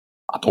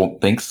 I don't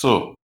think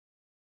so.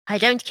 I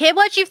don't care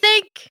what you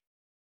think.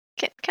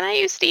 Can I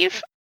use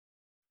Steve?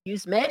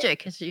 Use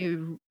magic as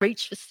you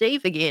reach for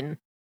Steve again.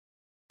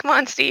 Come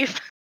on,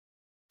 Steve.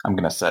 I'm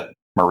going to set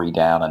Marie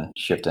down and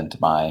shift into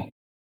my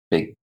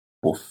big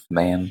wolf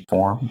man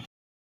form.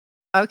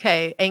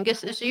 Okay,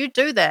 Angus, as you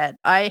do that,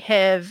 I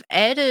have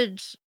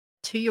added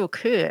to your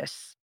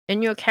curse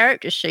in your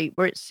character sheet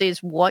where it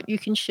says what you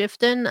can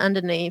shift in.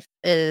 Underneath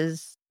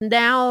is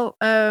now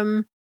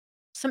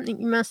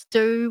something you must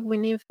do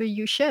whenever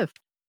you shift.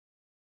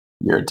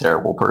 You're a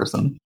terrible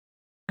person.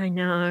 I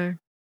know.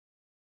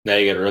 Now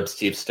you gotta rub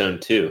Steve Stone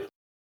too.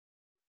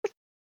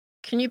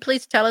 Can you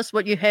please tell us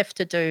what you have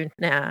to do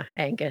now,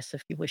 Angus,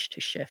 if you wish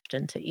to shift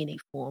into any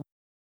form?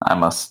 I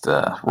must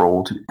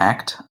roll to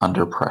act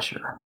under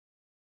pressure,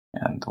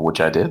 and which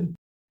I did,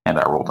 and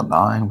I rolled a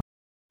 9.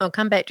 I'll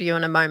come back to you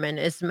in a moment.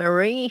 As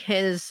Marie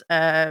has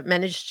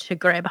managed to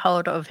grab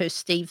hold of her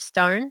Steve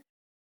Stone,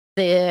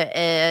 there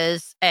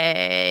is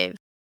a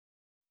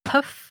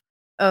puff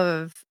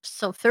of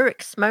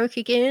sulfuric smoke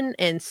again,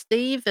 and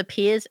Steve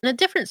appears in a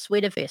different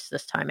sweater vest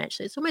this time,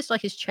 actually. It's almost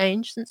like he's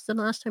changed since the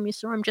last time you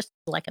saw him, just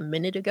like a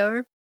minute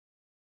ago.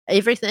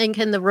 Everything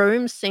in the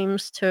room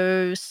seems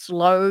to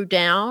slow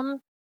down,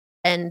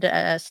 and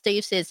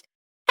Steve says,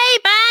 "Hey,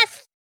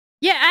 boss!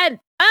 Yeah,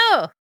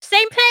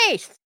 same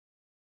place!"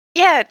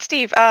 Yeah,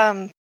 Steve,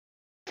 we're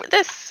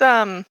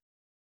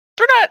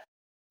not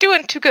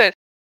doing too good.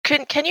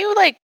 Can you,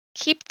 like,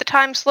 keep the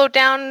time slowed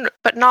down,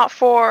 but not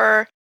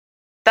for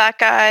that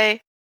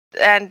guy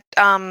and,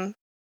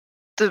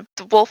 the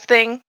wolf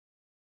thing?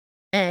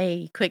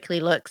 He quickly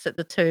looks at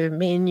the two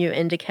men you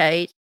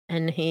indicate,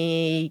 and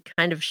he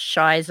kind of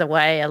shies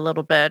away a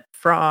little bit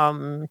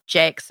from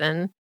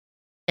Jackson,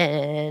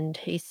 and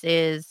he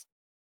says,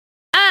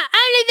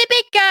 only the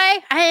big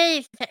guy.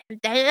 I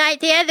don't like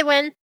the other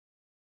one.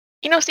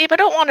 Steve, I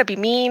don't want to be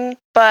mean,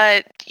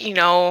 but,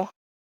 I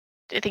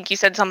think you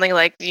said something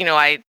like,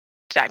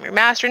 I'm your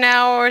master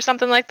now or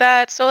something like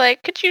that. So,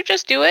 like, could you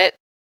just do it?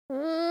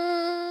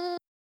 2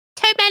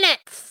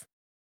 minutes.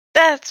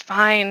 That's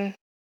fine.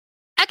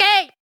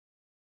 Okay.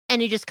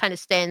 And he just kind of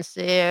stands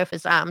there with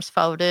his arms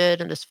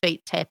folded and his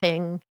feet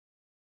tapping.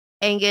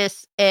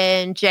 Angus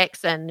and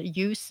Jackson,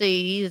 you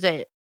see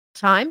that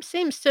time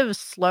seems to have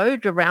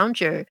slowed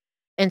around you.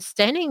 And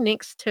standing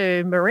next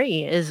to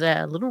Marie is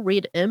a little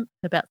red imp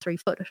about 3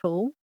 foot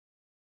tall.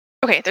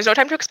 Okay, there's no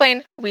time to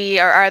explain. We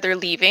are either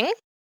leaving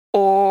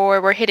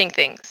or we're hitting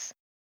things.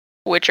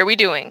 Which are we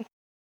doing?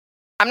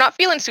 I'm not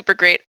feeling super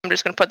great. I'm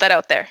just going to put that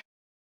out there.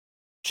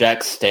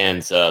 Jack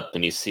stands up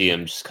and you see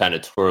him just kind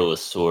of twirl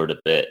his sword a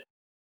bit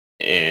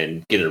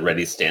and get a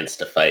ready stance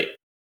to fight.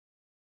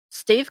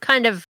 Steve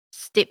kind of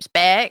steps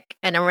back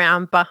and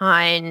around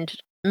behind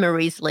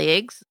Marie's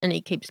legs, and he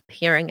keeps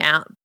peering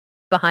out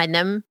behind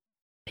them,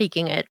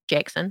 peeking at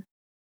Jackson.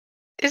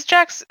 Is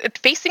Jax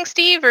facing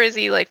Steve, or is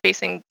he, like,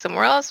 facing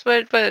somewhere else?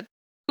 But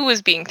who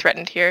is being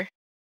threatened here?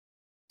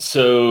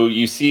 So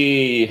you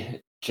see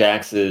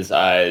Jax's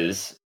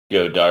eyes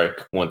go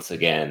dark once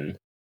again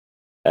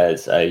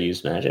as I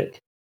use magic.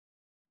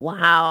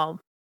 Wow.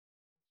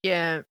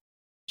 Yeah,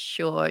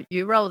 sure.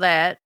 You roll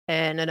that,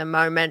 and in a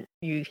moment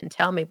you can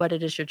tell me what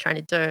it is you're trying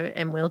to do,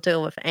 and we'll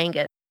deal with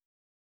Angus.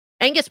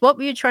 Angus, what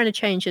were you trying to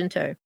change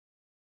into?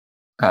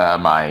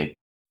 My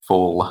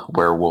full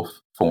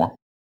werewolf form.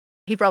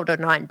 He rolled a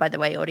 9, by the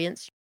way,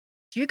 audience.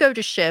 You go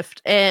to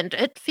shift, and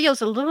it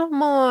feels a little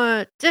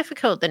more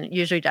difficult than it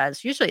usually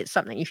does. Usually it's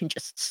something you can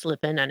just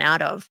slip in and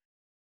out of.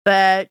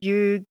 But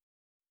you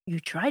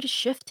try to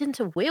shift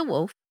into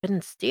werewolf, but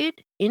instead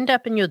end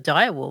up in your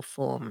direwolf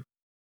form.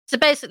 So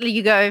basically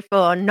you go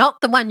for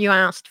not the one you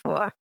asked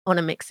for on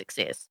a mixed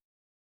success.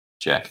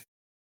 Check.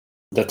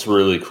 That's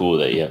really cool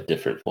that you have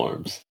different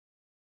forms.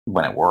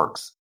 When it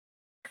works.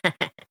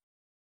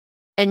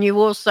 And you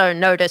also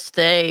notice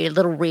the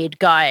little red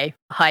guy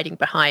hiding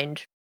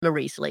behind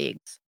Marie's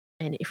legs,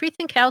 and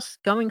everything else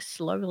going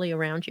slowly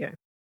around you.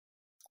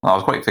 Well, I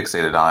was quite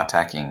fixated on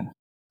attacking,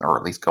 or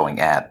at least going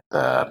at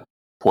the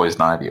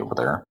poison ivy over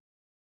there.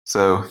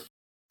 So,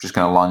 just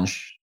going to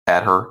lunge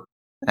at her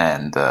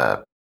and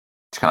just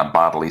kind of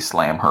bodily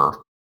slam her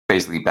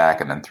basically back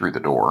and then through the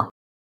door.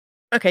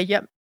 Okay,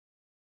 yep.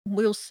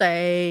 We'll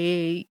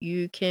say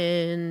you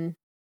can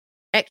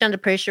act under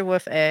pressure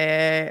with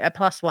a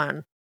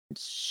 +1.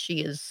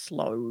 She is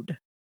slowed.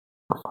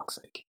 For fuck's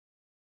sake.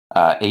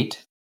 8.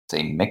 It's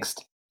a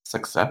mixed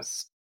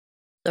success.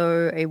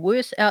 So a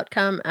worse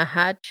outcome, a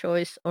hard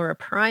choice, or a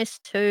price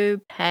to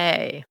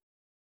pay.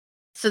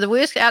 So the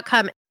worst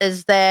outcome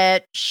is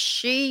that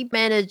she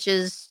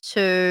manages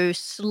to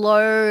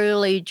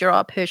slowly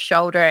drop her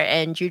shoulder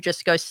and you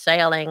just go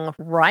sailing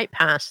right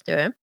past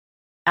her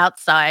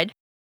outside.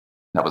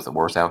 That was the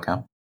worst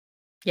outcome?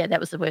 Yeah, that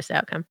was the worst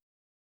outcome.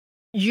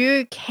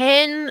 You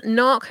can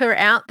knock her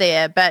out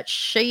there, but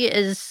she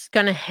is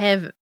going to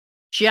have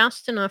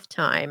just enough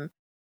time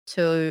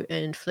to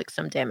inflict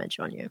some damage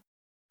on you.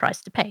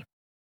 Price to pay.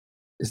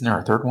 Isn't there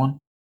a third one?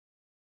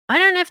 I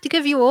don't have to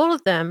give you all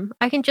of them.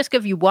 I can just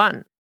give you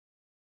one.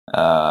 Do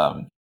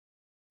I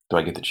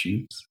get to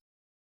choose?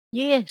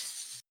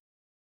 Yes.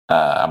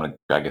 I'm going to,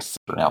 I guess,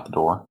 run out the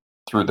door.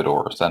 Through the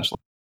door, essentially.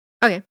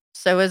 Okay.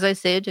 So as I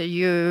said,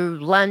 you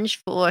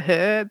lunge for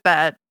her,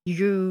 but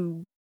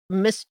you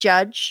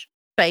misjudge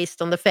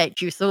based on the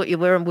fact you thought you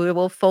were in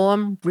werewolf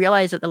form,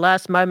 realize at the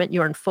last moment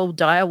you're in full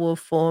direwolf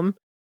form,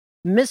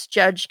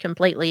 misjudge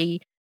completely.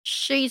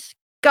 She's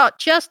got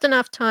just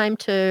enough time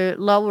to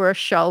lower a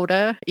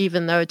shoulder,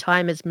 even though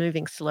time is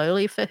moving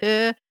slowly for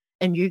her,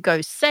 and you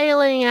go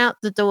sailing out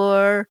the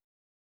door,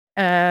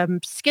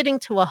 skidding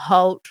to a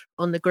halt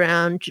on the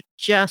ground,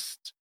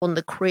 just on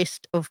the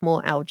crest of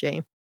more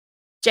algae.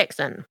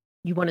 Jackson,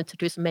 you wanted to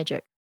do some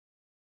magic.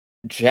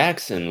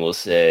 Jackson will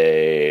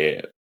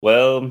say,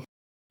 well,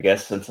 I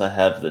guess since I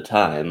have the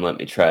time, let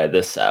me try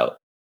this out.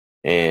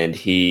 And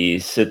he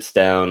sits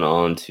down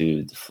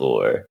onto the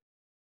floor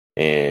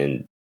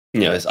and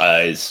His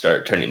eyes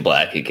start turning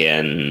black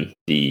again.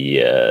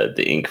 The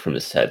ink from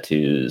his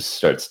tattoos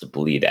starts to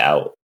bleed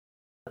out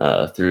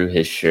through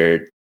his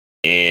shirt,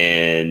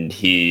 and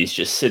he's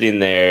just sitting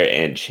there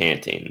and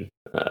chanting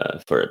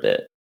for a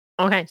bit.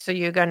 Okay, so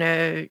you're going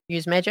to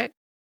use magic?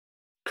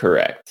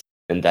 Correct.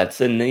 And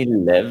that's an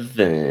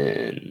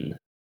 11.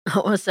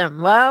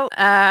 Awesome. Well,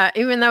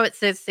 even though it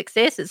says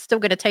success, it's still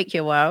going to take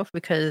you a while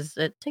because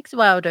it takes a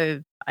while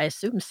to, I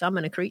assume,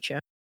 summon a creature.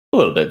 A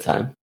little bit of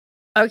time.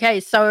 Okay,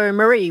 so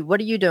Marie, what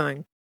are you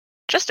doing?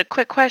 Just a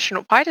quick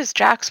question. Why does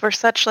Jax wear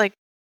such,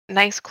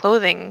 nice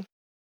clothing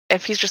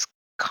if he's just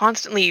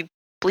constantly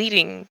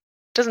bleeding?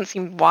 Doesn't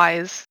seem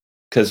wise.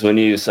 Because when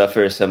you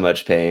suffer so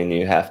much pain,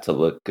 you have to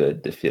look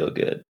good to feel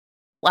good.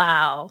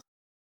 Wow.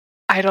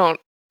 I don't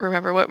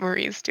remember what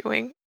Marie's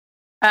doing.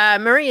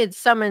 Marie had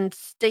summoned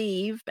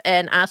Steve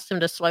and asked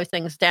him to slow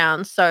things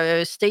down.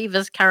 So Steve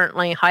is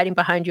currently hiding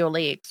behind your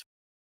legs.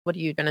 What are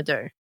you going to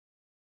do?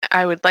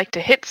 I would like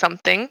to hit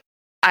something.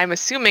 I'm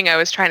assuming I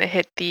was trying to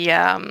hit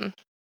the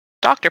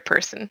doctor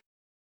person.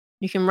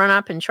 You can run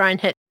up and try and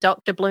hit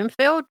Dr.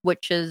 Bloomfield,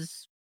 which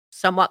is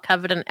somewhat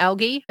covered in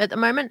algae at the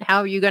moment. How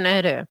are you going to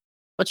hit her?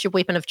 What's your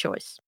weapon of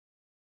choice?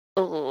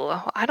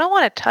 Oh, I don't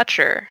want to touch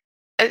her.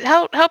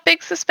 How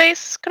big's the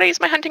space? Could I use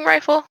my hunting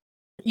rifle?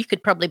 You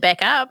could probably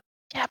back up.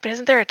 Yeah, but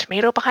isn't there a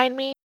tomato behind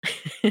me?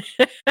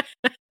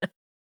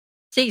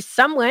 See,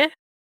 somewhere.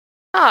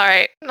 All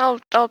right,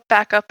 I'll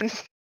back up and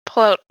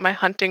pull out my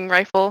hunting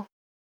rifle.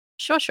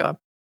 Sure.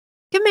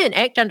 Give me an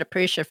act under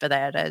pressure for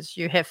that, as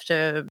you have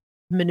to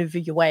maneuver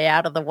your way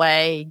out of the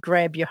way,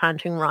 grab your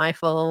hunting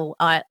rifle,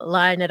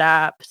 line it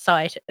up,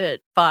 sight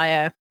it,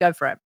 fire, go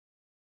for it.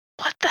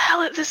 What the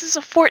hell? This is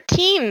a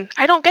 14.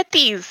 I don't get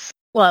these.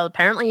 Well,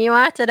 apparently you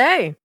are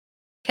today.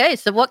 Okay,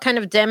 so what kind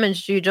of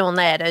damage do you do on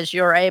that as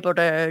you're able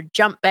to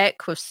jump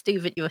back with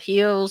Steve at your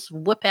heels,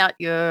 whip out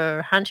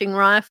your hunting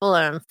rifle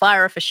and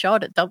fire off a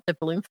shot at Dr.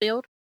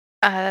 Bloomfield?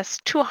 That's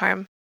 2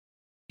 harm.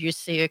 You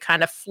see her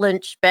kind of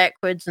flinch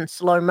backwards in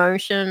slow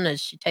motion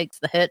as she takes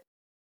the hit,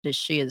 as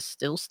she is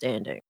still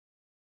standing.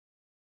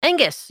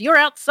 Angus, you're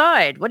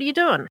outside. What are you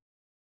doing?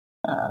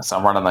 So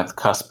I'm running like the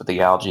cusp of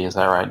the algae, is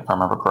that right? If I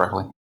remember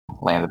correctly.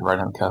 Landed right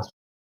on the cusp.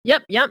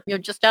 Yep. You're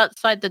just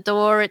outside the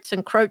door. It's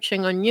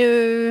encroaching on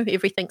you.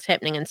 Everything's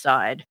happening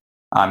inside.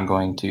 I'm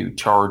going to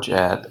charge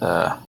at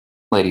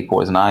Lady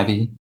Poison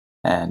Ivy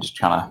and just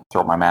trying to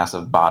throw my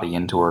massive body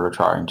into her to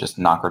try and just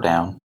knock her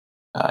down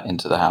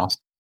into the house.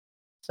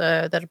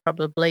 So that'll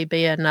probably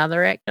be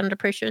another act under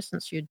pressure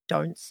since you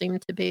don't seem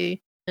to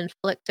be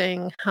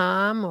inflicting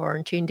harm or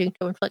intending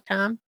to inflict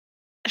harm.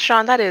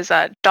 Sean, that is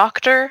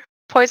Dr.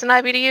 Poison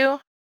Ivy to you?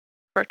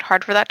 Worked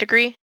hard for that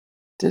degree?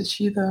 Did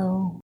she,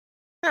 though?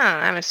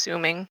 I'm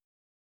assuming.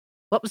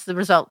 What was the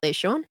result there,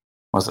 Sean? It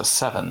was a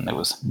 7. It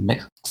was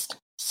mixed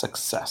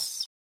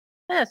success.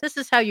 Yeah, this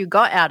is how you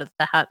got out of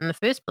the hut in the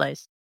first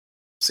place.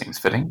 Seems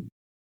fitting.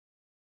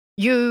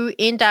 You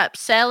end up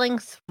sailing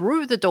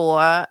through the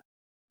door,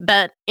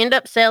 but end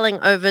up sailing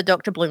over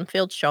Dr.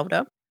 Bloomfield's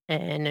shoulder,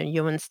 and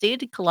you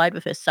instead collide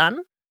with her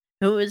son,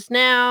 who is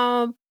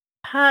now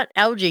part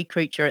algae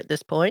creature at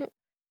this point,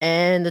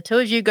 and the two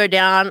of you go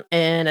down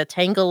in a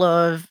tangle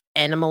of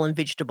animal and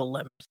vegetable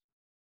limbs.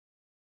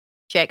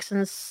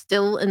 Jackson's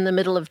still in the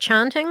middle of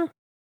chanting,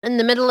 in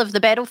the middle of the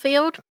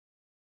battlefield.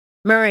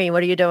 Murray,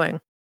 what are you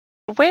doing?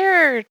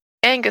 Where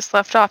Angus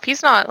left off,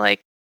 he's not,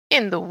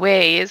 in the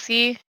way, is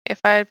he? If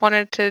I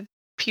wanted to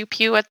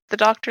pew-pew at the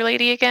doctor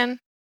lady again?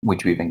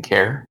 Would you even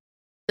care?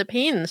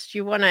 Depends. Do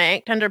you want to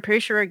act under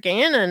pressure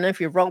again? And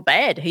if you roll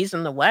bad, he's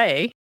in the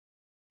way.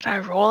 Did I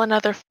roll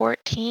another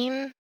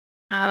 14?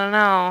 I don't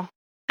know.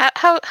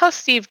 How's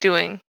Steve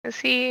doing? Is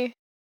he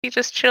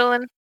just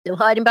chilling? Still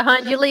hiding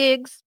behind your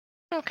legs.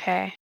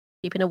 Okay.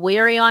 Keeping a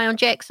wary eye on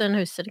Jackson,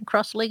 who's sitting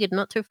cross-legged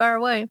not too far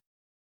away.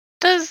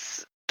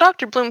 Does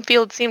Dr.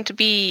 Bloomfield seem to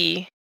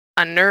be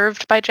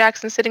unnerved by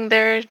Jackson sitting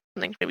there?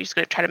 Maybe he's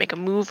going to try to make a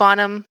move on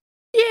him?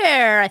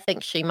 Yeah, I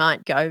think she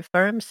might go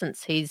for him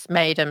since he's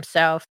made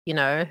himself,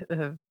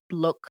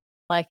 look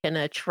like an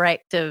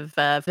attractive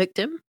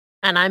victim.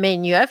 And I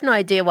mean, you have no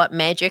idea what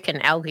magic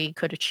and algae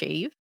could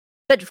achieve.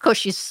 But of course,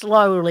 she's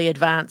slowly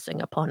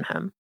advancing upon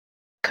him.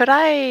 Could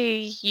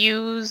I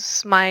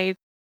use my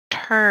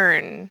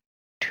turn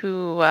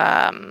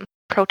to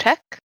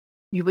protect?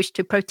 You wish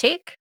to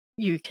protect?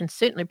 You can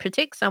certainly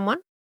protect someone.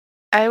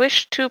 I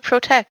wish to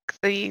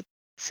protect the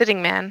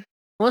sitting man.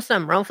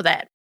 Awesome, roll for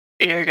that.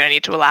 You're going to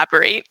need to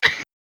elaborate.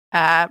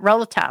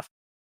 Roll a tough.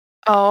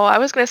 Oh, I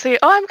was going to say,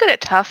 I'm good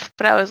at tough,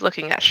 but I was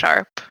looking at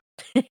sharp.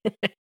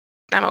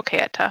 I'm okay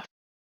at tough.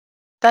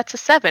 That's a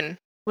 7,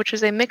 which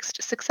is a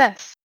mixed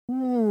success.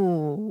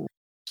 Ooh.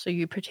 So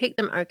you protect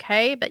them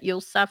okay, but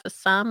you'll suffer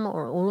some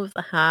or all of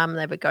the harm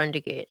they were going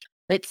to get.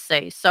 Let's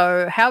see.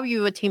 So how are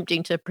you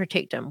attempting to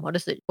protect them? What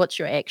is it? What's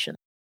your action?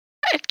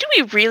 Do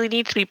we really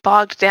need to be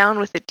bogged down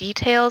with the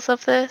details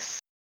of this?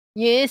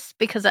 Yes,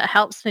 because it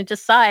helps me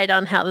decide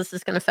on how this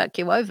is going to fuck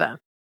you over.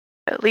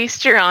 At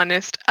least you're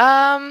honest.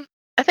 I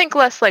think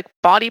less like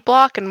body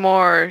block and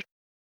more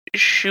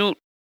shoot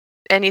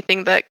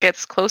anything that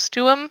gets close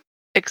to him.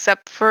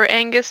 except for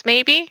Angus,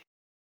 maybe?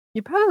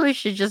 You probably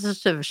should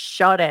just have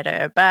shot at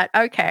her, but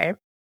okay.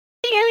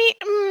 I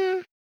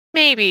mean,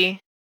 maybe.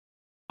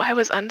 I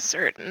was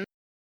uncertain.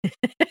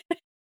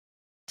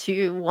 Do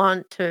you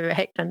want to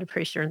act under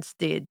pressure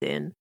instead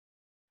then?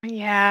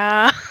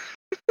 Yeah.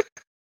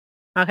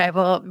 Okay,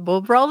 well,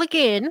 we'll roll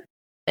again.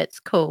 That's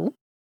cool.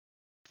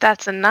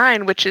 That's a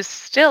 9, which is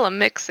still a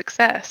mixed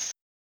success.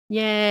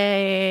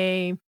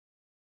 Yay.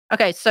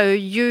 Okay, so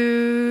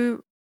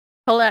you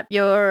pull up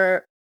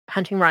your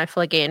hunting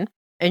rifle again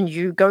and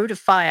you go to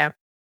fire.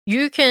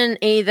 You can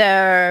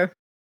either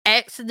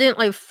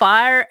accidentally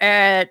fire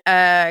at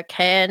a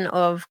can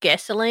of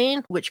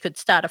gasoline, which could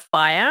start a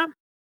fire,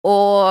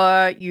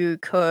 or you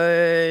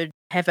could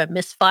have a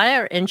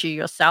misfire, injure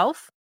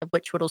yourself,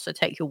 which would also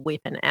take your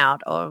weapon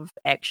out of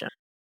action.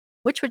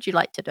 Which would you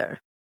like to do?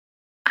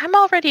 I'm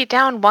already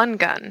down 1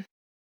 gun.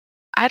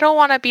 I don't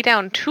want to be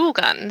down 2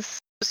 guns,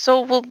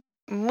 so we'll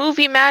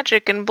movie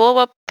magic and blow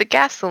up the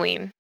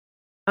gasoline.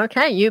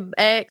 Okay, you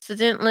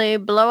accidentally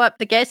blow up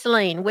the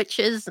gasoline, which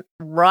is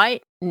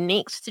right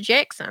next to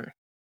Jackson.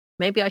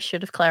 Maybe I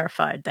should have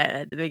clarified that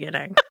at the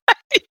beginning.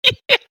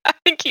 Yeah, I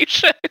think you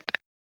should.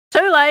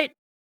 Too late.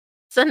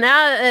 So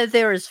now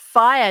there is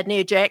fire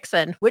near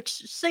Jackson, which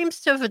seems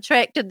to have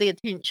attracted the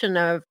attention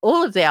of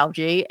all of the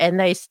algae, and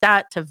they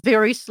start to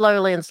very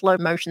slowly in slow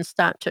motion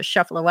start to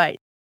shuffle away.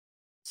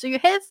 So you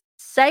have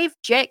saved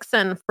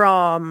Jackson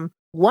from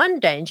one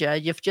danger,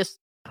 you've just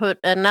put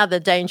another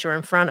danger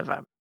in front of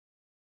him.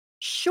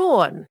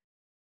 Sean,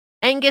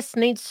 Angus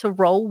needs to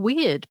roll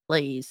weird,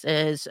 please,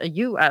 as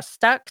you are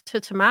stuck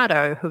to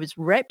Tomato, who has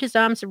wrapped his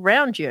arms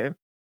around you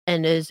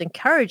and is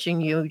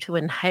encouraging you to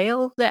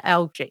inhale the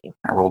algae.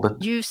 I rolled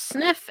it. You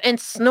sniff and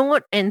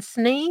snort and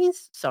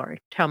sneeze. Sorry,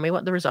 tell me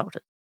what the result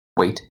is.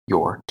 Wait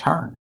your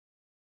turn.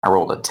 I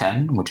rolled a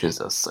 10, which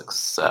is a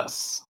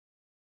success.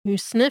 You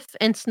sniff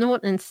and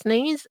snort and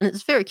sneeze, and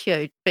it's very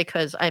cute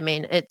because, I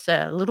mean, it's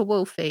a little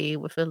wolfie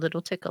with a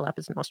little tickle up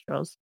his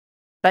nostrils.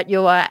 But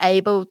you are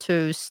able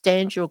to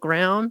stand your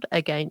ground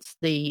against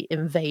the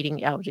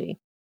invading algae.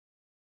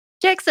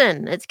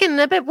 Jackson, it's getting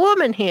a bit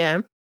warm in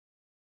here.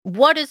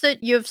 What is it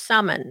you've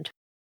summoned?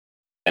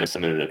 I'm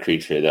summoning a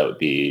creature that would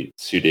be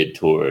suited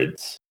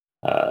towards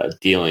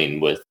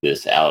dealing with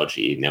this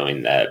algae,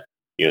 knowing that,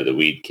 the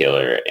weed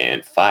killer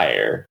and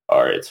fire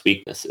are its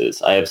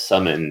weaknesses. I have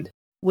summoned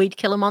Weed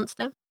killer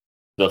monster?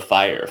 the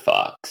fire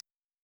fox.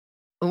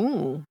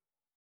 Ooh.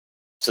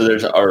 So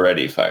there's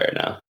already fire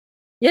now.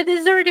 Yeah,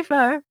 there's already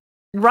fire.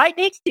 Right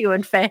next to you,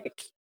 in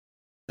fact.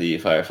 The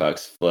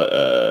Firefox,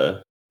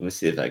 let me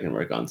see if I can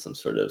work on some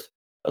sort of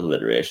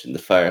alliteration. The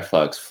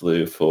Firefox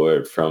flew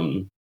forward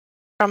from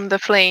the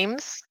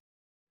flames.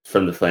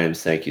 From the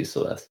flames. Thank you,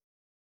 Celeste.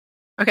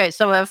 Okay,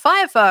 so a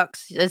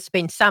firefox has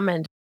been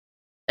summoned.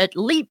 It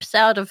leaps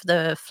out of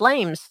the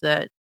flames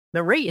that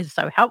Marie has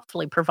so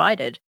helpfully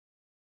provided.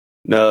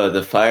 No,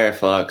 the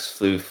Firefox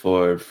flew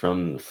forward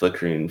from the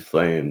flickering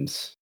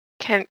flames.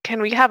 Can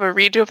we have a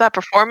redo of that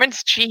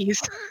performance? Jeez.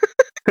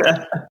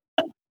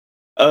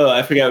 Oh,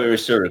 I forgot we were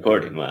still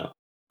recording. Wow.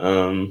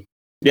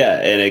 Yeah,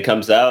 and it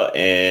comes out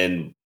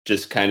and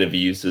just kind of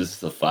uses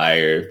the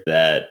fire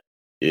that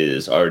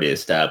is already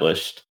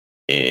established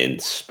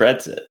and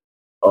spreads it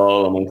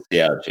all amongst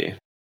the algae.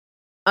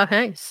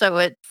 Okay, so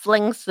it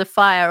flings the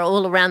fire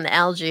all around the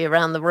algae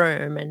around the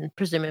room and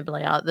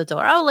presumably out the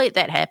door. I'll let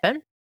that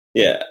happen.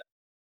 Yeah.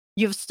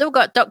 You've still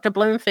got Dr.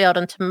 Bloomfield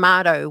and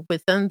Tomato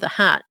within the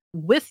hut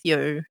with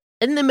you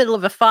in the middle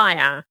of a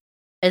fire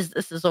as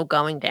this is all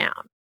going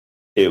down.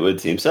 It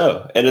would seem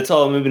so. And it's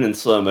all moving in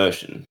slow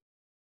motion.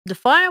 The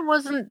fire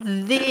wasn't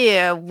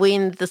there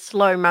when the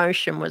slow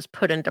motion was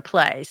put into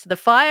place. The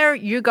fire,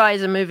 you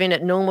guys are moving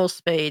at normal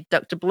speed.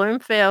 Dr.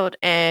 Bloomfield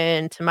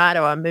and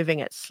Tomato are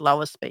moving at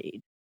slower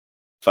speed.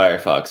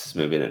 Firefox is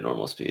moving at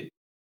normal speed.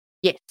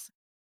 Yes.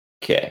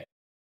 Okay.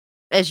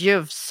 As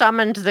you've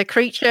summoned the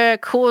creature,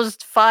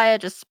 caused fire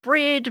to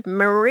spread,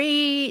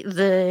 Marie,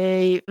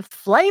 the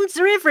flames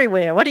are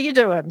everywhere. What are you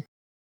doing?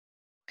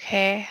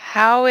 Okay,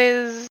 how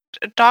is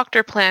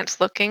Dr. Plants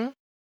looking?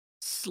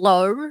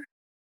 Slow.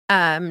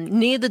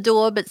 Near the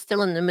door, but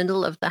still in the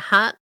middle of the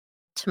hut.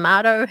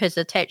 Tomato has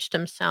attached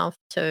himself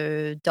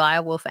to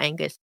Direwolf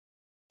Angus.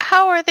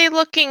 How are they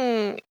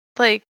looking,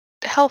 like,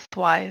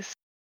 health-wise?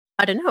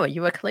 I don't know. Are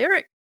you a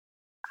cleric?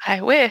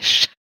 I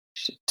wish.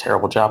 She did a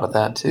terrible job at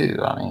that, too.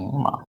 I mean,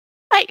 come on.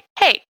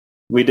 Hey.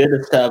 We did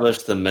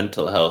establish the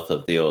mental health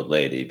of the old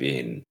lady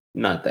being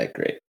not that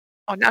great.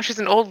 Oh, now she's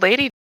an old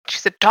lady?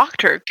 She's a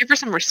doctor. Give her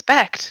some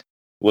respect.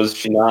 Was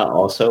she not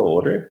also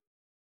older?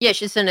 Yeah,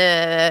 she's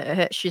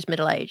she's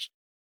middle-aged.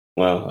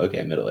 Well,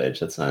 okay, middle-aged.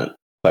 That's not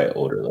quite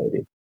older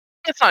lady.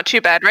 It's not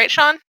too bad, right,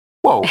 Sean?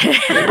 Whoa.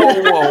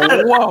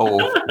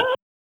 Whoa.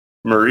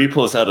 Marie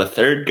pulls out a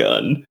third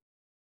gun.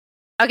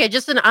 Okay,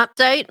 just an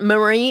update.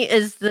 Marie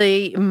is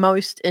the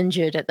most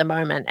injured at the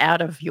moment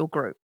out of your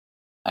group.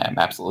 I am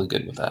absolutely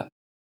good with that.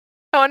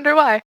 I wonder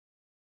why.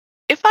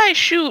 If I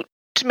shoot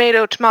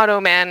Tomato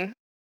Man,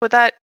 would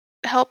that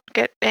help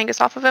get Angus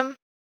off of him?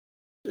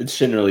 It's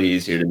generally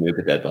easier to move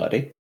a dead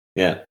body.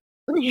 Yeah.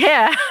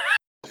 Yeah.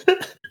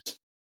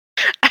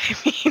 I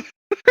mean,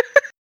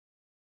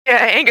 yeah,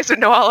 Angus would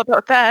know all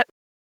about that.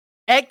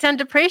 Act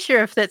under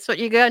pressure if that's what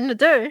you're going to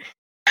do.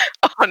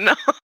 Oh no,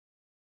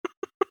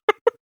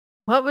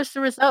 What was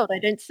the result? I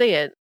didn't see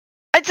it.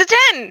 it's a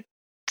 10.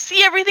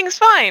 See, everything's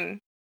fine.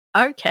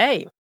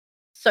 Okay.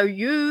 So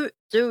you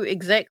do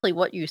exactly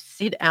what you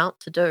set out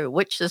to do,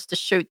 which is to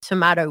shoot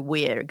Tomato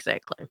where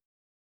exactly?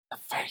 The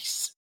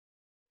face.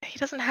 He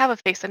doesn't have a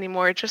face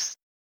anymore. Just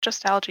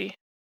algae.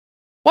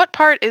 What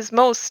part is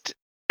most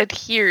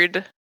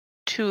adhered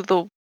to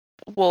the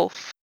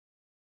wolf?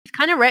 He's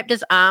kind of wrapped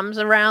his arms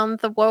around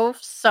the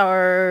wolf,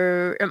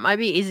 so it might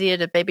be easier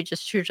to maybe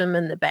just shoot him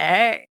in the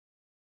back.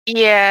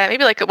 Yeah,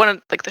 maybe like one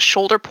of like the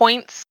shoulder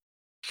points.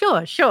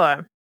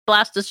 Sure.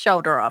 Blast his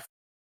shoulder off.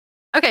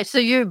 Okay, so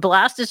you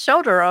blast his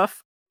shoulder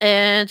off,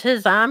 and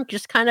his arm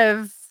just kind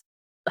of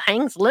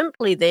hangs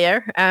limply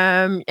there,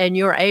 and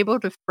you're able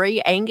to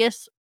free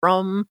Angus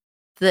from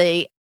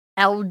the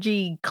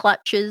algae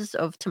clutches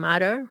of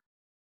Tomato.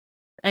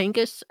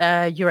 Angus,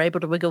 you're able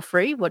to wiggle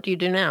free. What do you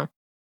do now?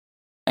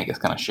 Angus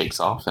kind of shakes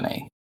off in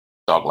a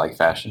dog-like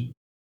fashion,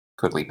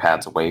 quickly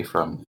pads away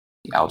from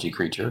the algae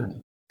creature,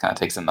 and kind of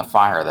takes in the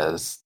fire that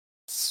is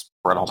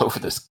spread all over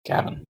this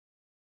cabin.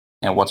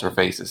 And what's her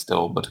face is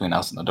still between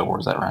us and the door,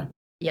 is that right?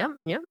 Yep.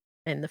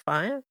 And the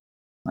fire.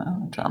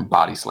 Try and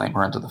body slam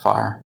her into the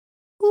fire.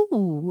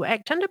 Ooh,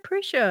 act under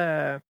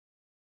pressure.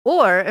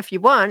 Or if you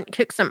want,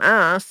 kick some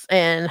ass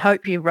and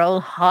hope you roll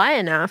high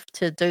enough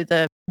to do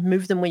the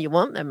move them where you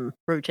want them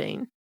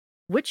routine,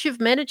 which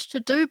you've managed to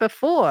do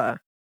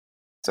before.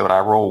 So would I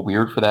roll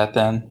weird for that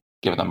then,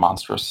 given the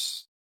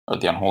monstrous or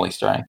the unholy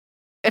strength?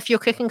 If you're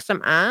kicking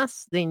some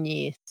ass, then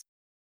yes.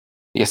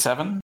 Be a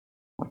 7,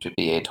 which would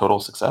be a total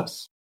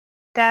success.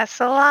 That's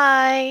a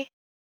lie.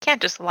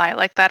 Can't just lie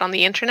like that on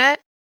the internet.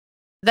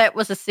 That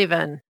was a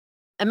 7.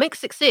 A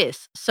mixed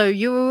success. So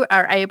you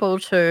are able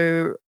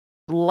to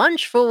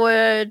lunge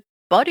forward,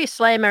 body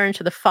slam her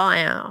into the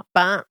fire,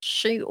 but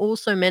she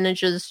also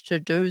manages to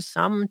do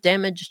some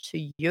damage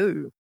to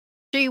you.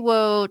 She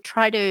will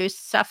try to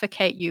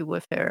suffocate you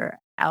with her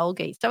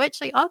algae. So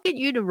actually, I'll get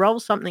you to roll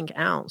something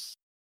else.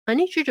 I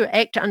need you to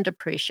act under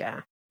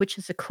pressure, which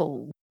is a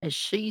call, as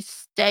she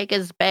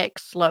staggers back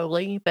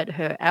slowly, but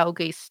her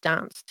algae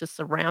starts to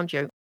surround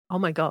you. Oh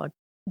my god.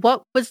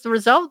 What was the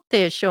result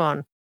there,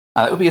 Sean?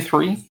 That would be a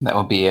 3. That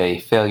would be a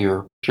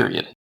failure,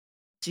 period.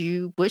 Do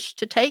you wish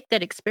to take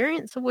that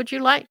experience, or would you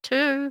like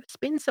to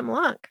spend some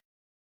luck?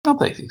 I'll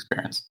take the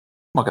experience.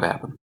 What could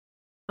happen?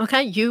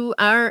 Okay, you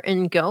are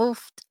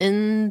engulfed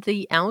in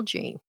the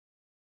algae.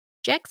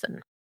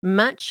 Jackson,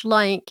 much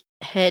like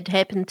had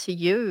happened to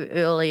you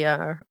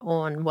earlier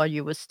on while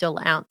you were still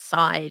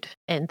outside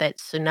and that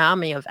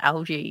tsunami of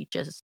algae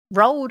just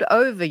rolled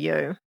over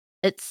you,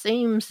 it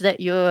seems that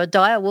your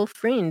direwolf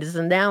friend is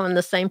now in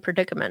the same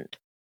predicament.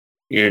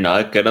 You're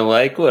not gonna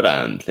like what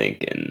I'm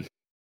thinking.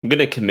 I'm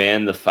gonna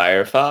command the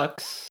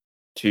Firefox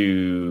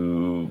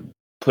to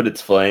put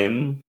its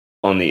flame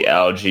on the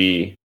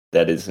algae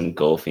that is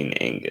engulfing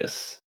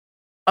Angus.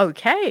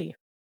 Okay.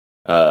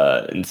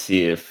 And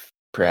see if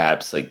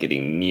perhaps like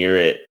getting near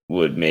it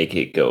would make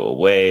it go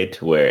away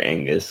to where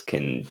Angus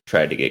can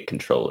try to get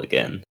control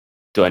again.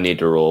 Do I need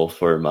to roll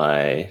for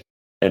my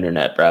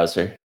internet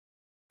browser?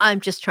 I'm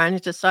just trying to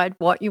decide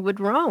what you would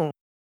roll.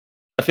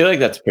 I feel like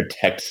that's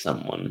protect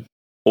someone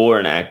or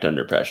an act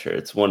under pressure.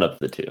 It's one of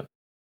the two.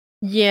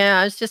 Yeah,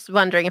 I was just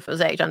wondering if it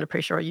was act under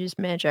pressure or use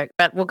magic,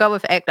 but we'll go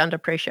with act under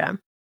pressure.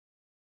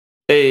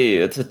 Hey,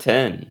 it's a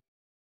 10.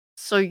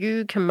 So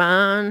you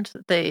command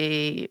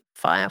the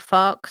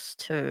Firefox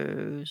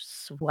to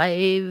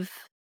swathe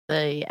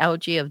the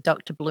algae of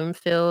Dr.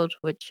 Bloomfield,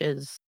 which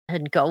is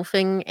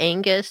engulfing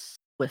Angus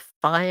with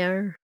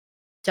fire.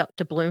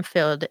 Dr.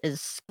 Bloomfield is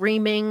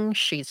screaming.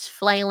 She's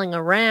flailing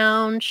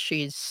around.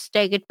 She's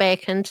staggered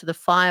back into the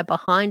fire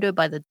behind her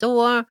by the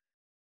door.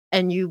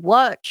 And you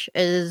watch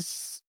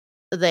as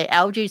the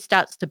algae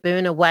starts to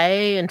burn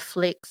away and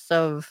flecks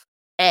of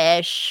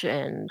ash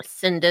and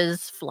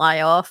cinders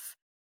fly off.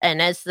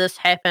 And as this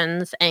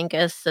happens,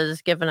 Angus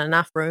is given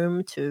enough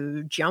room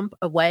to jump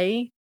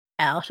away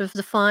out of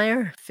the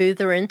fire,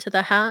 further into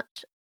the hut.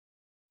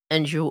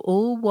 And you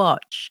all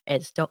watch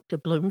as Dr.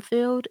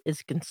 Bloomfield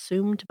is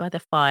consumed by the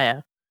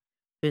fire.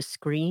 Her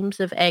screams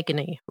of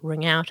agony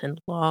ring out in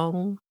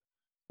long,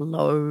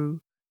 low,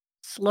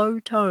 slow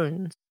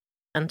tones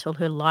until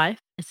her life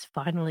is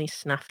finally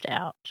snuffed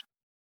out.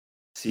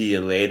 See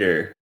you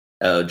later,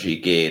 algae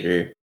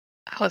gator.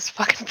 That was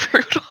fucking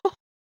brutal.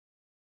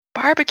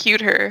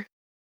 Barbecued her.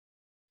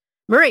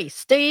 Marie,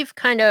 Steve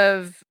kind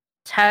of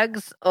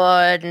tugs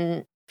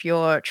on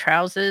your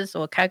trousers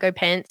or cargo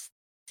pants,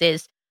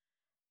 says,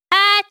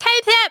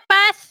 time's up,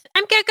 boss.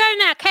 I'm gonna go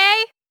now,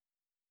 okay?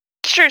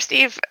 Sure,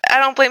 Steve. I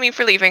don't blame you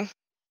for leaving.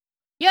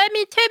 You owe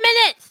me 2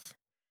 minutes.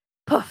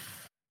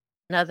 Poof.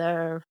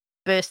 Another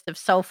burst of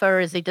sulfur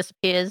as he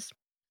disappears.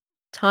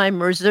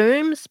 Time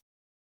resumes,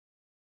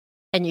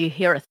 and you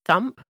hear a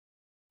thump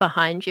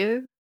behind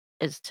you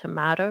as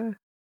Tomato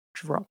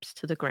drops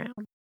to the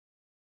ground.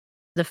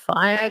 The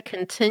fire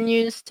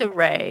continues to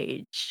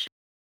rage.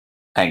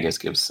 Angus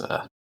gives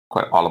a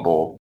quite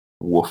audible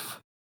woof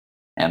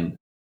and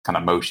kind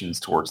of motions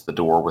towards the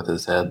door with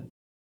his head.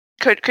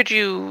 Could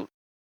you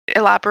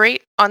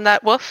elaborate on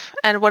that woof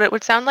and what it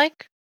would sound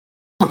like?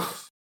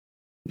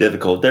 You have a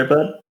cold there,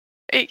 bud?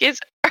 Is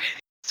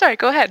sorry,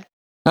 go ahead.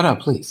 No,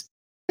 please.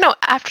 No,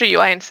 after you,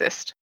 I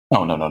insist.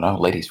 No.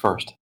 Ladies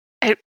first.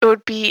 It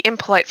would be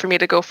impolite for me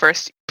to go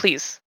first,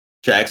 please.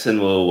 Jackson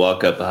will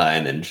walk up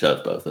behind and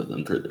shove both of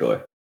them through the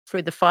door.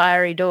 Through the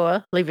fiery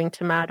door, leaving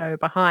Tomato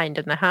behind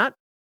in the hut.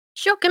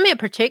 Sure, come here,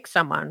 protect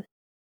someone.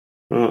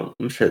 Oh,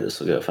 I'm sure this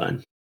will go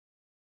fine.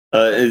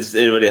 Is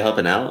anybody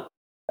helping out?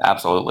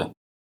 Absolutely.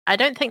 I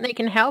don't think they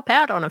can help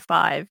out on a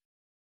 5.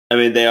 I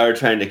mean, they are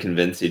trying to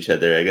convince each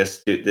other. I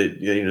guess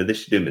they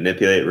should do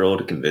manipulate roll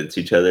to convince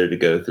each other to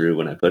go through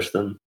when I push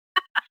them.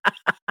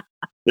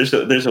 There's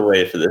a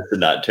way for this to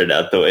not turn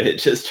out the way it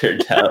just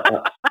turned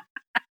out.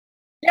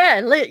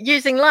 Yeah,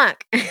 using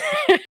luck.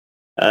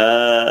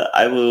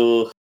 I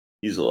will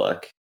use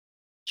luck.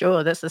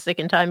 Sure, that's the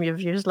second time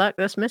you've used luck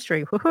this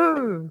mystery.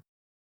 Woohoo!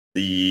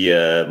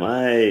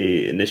 My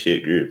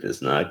initiate group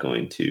is not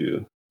going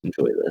to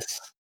enjoy this.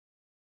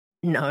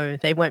 No,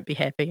 they won't be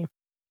happy.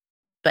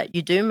 But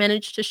you do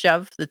manage to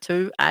shove the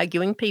 2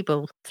 arguing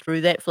people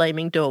through that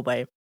flaming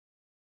doorway.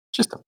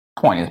 Just a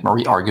point, is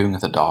Marie arguing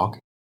with a dog?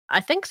 I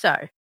think so.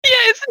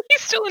 Yeah, isn't he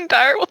still in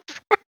direwolf?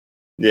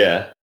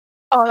 Yeah.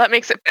 Oh, that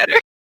makes it better.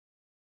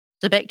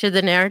 So back to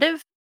the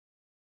narrative.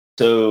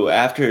 So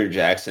after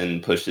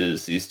Jackson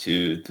pushes these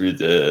 2 through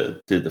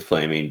the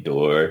flaming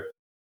door,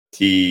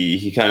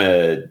 he kind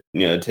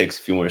of takes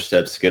a few more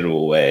steps to get him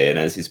away, and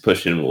as he's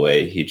pushing him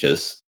away, he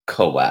just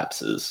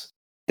collapses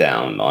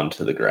down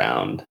onto the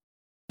ground.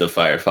 The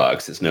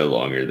Firefox is no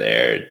longer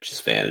there; it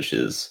just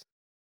vanishes.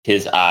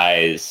 His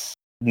eyes,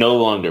 no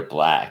longer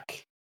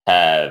black,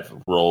 have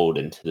rolled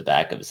into the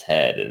back of his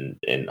head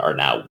and are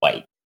now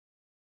white.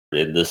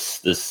 And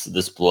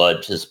this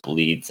blood just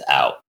bleeds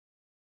out,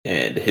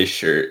 and his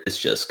shirt is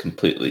just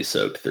completely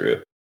soaked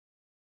through.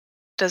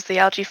 Does the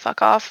algae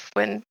fuck off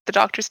when the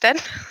doctor's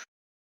dead?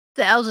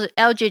 The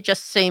algae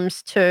just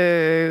seems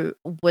to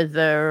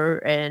wither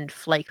and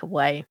flake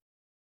away.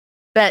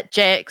 But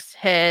Jax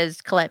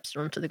has collapsed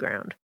onto the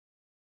ground.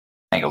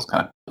 Angus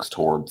kind of looks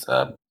towards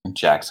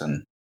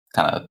Jackson,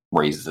 kind of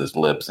raises his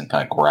lips and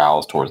kind of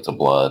growls towards the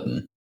blood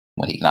and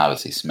what he can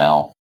obviously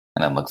smell,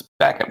 and then looks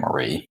back at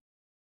Marie.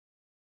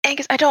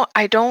 Angus,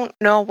 I don't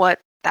know what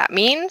that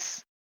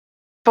means,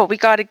 but we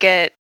got to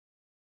get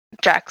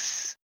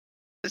Jax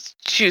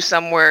to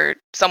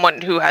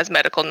someone who has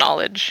medical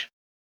knowledge.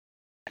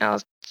 And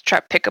I'll try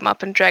to pick him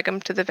up and drag him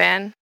to the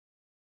van.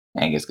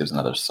 Angus gives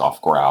another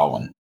soft growl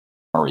when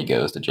Marie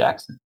goes to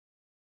Jackson.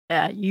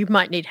 You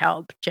might need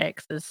help.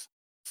 Jax is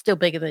still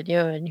bigger than you,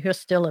 and you're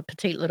still a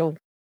petite little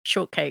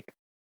shortcake.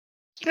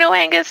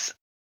 Angus,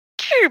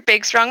 you're a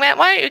big, strong man.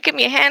 Why don't you give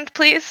me a hand,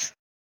 please?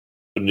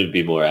 Wouldn't it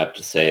be more apt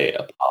to say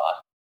a paw?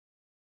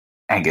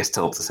 Angus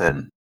tilts his head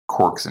and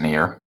corks an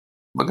ear,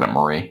 looking at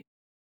Marie,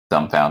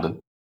 dumbfounded,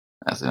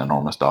 as an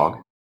enormous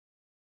dog.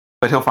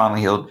 But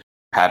he'll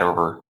pat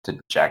over to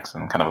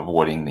Jackson, kind of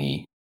avoiding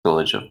the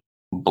village of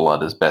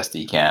blood as best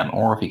he can,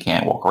 or if he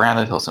can't walk around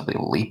it, he'll simply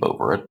leap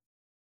over it,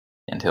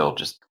 and he'll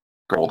just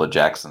grab hold of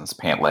Jackson's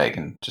pant leg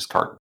and just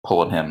start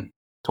pulling him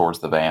towards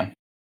the van.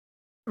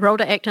 Roll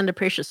to act under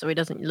pressure so he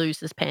doesn't lose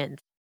his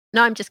pants.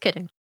 No, I'm just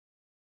kidding.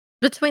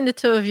 Between the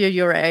 2 of you,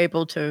 you're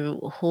able to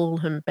haul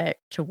him back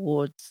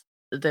towards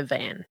the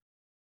van.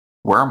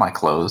 Where are my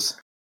clothes?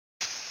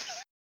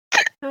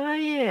 Oh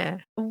yeah.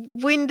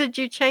 When did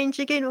you change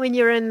again? When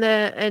you're in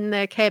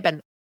the cabin.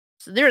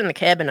 So they're in the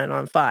cabin and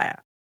on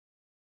fire.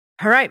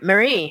 All right,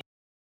 Marie.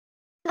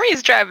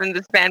 Marie's driving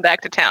this van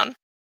back to town.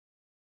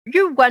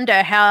 You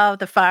wonder how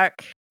the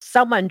fuck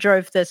someone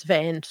drove this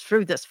van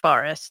through this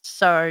forest.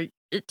 So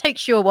it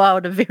takes you a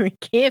while to very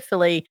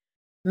carefully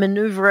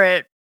maneuver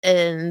it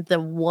in the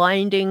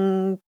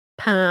winding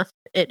path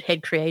it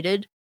had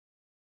created.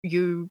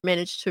 You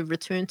managed to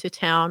return to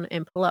town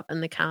and pull up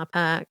in the car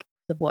park,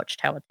 the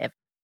Watchtower Tavern.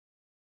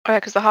 Oh, yeah,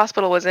 because the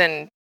hospital was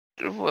in,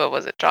 what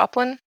was it,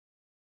 Joplin?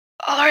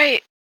 All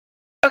right.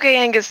 Okay,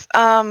 Angus,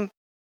 can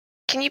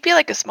you be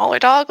like a smaller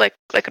dog,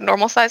 like a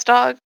normal-sized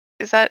dog?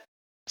 Is that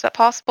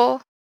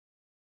possible?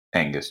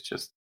 Angus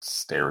just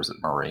stares at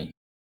Marie.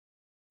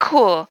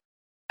 Cool.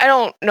 I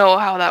don't know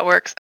how that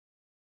works.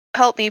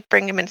 Help me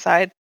bring him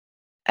inside,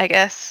 I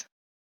guess.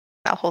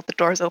 I'll hold the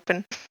doors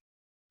open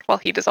while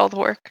he does all the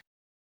work.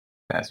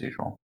 As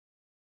usual.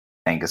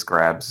 Angus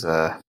grabs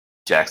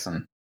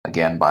Jackson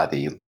again by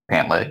the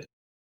pant leg,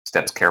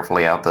 steps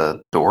carefully out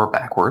the door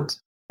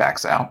backwards,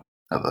 backs out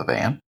of the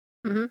van,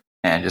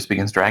 and just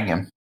begins dragging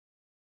him.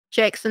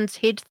 Jackson's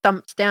head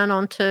thumps down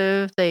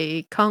onto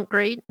the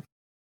concrete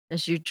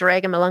as you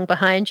drag him along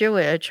behind you,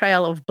 a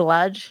trail of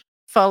blood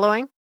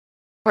following.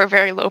 We're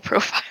very low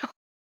profile.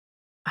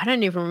 I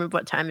don't even remember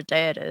what time of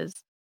day it is.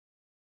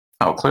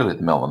 Oh, clearly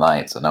the middle of the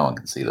night, so no one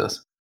can see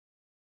this.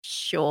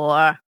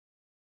 Sure.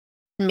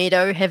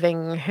 Meadow,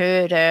 having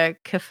heard a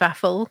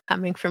kerfuffle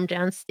coming from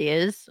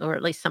downstairs, or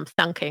at least some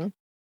thunking,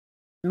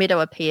 Meadow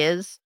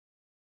appears.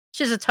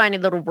 She has a tiny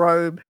little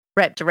robe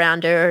wrapped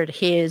around her. Her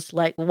hair's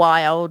like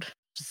wild.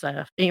 Just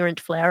a errant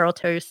flower or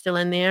two still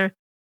in there.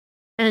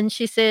 And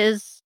she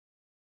says,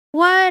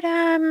 What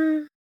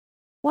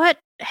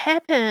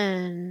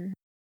happened?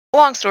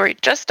 Long story.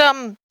 Just, do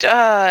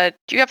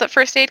you have that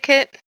first aid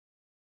kit?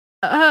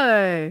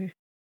 Oh,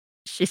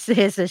 she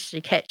says as she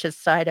catches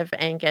sight of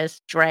Angus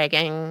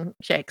dragging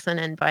Jackson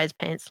in by his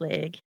pants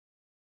leg.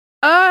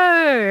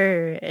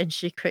 Oh, and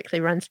she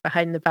quickly runs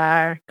behind the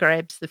bar,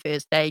 grabs the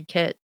first aid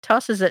kit,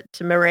 tosses it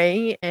to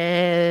Marie,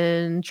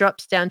 and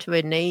drops down to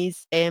her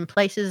knees and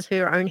places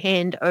her own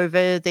hand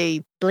over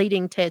the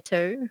bleeding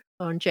tattoo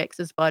on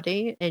Jax's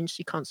body, and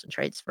she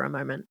concentrates for a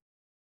moment.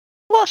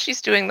 While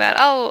she's doing that,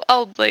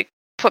 I'll like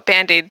put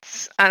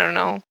band-aids. I don't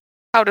know.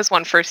 How does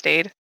one first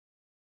aid?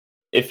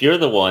 If you're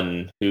the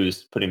one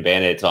who's putting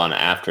band-aids on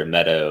after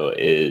Meadow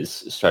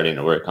is starting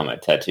to work on my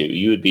tattoo,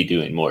 you would be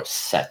doing more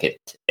second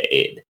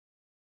aid.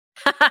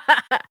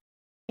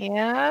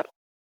 Yeah.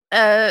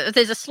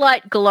 There's a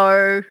slight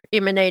glow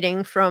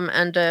emanating from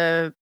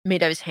under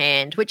Meadow's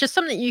hand, which is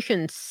something you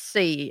can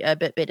see a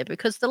bit better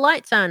because the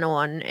lights aren't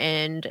on.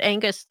 And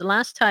Angus, the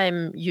last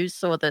time you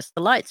saw this,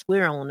 the lights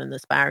were on in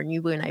this bar and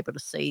you weren't able to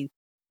see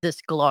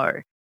this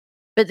glow.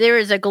 But there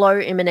is a glow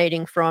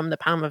emanating from the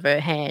palm of her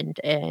hand,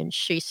 and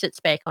she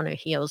sits back on her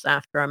heels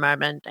after a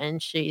moment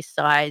and she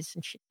sighs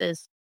and she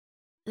says,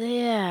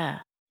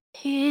 There,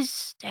 he's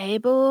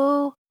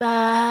stable,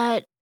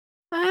 but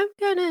I'm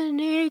gonna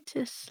need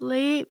to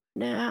sleep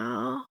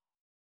now.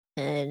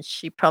 And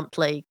she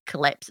promptly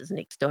collapses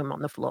next to him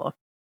on the floor.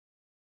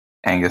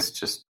 Angus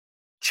just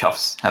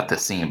chuffs at the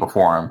scene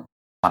before him.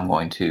 I'm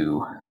going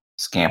to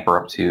scamper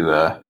up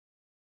to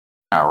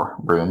our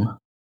room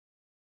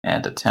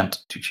and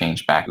attempt to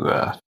change back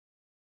to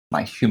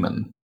my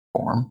human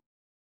form.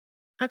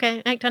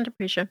 Okay, act under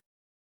pressure.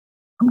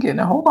 I'm getting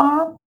it. Hold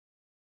on.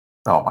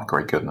 Oh my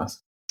great goodness.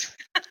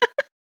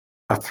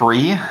 A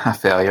 3, a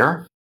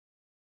failure.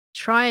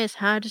 Try as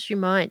hard as you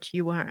might,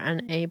 you are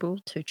unable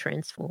to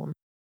transform.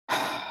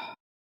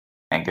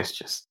 Angus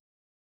just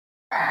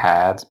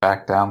pads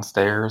back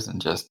downstairs and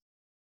just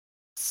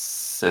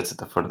sits at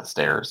the foot of the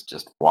stairs,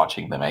 just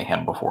watching the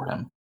mayhem before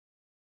him.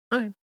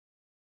 Okay.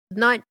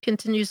 Night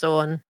continues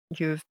on.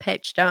 You've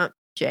patched up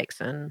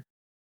Jackson.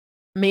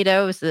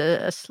 Meadow is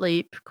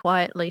asleep,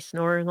 quietly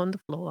snoring on the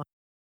floor.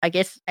 I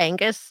guess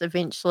Angus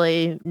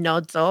eventually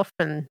nods off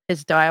in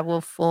his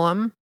direwolf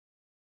form.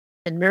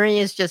 And Marie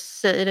is just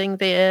sitting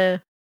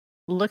there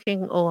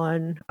looking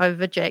on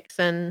over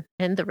Jackson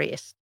and the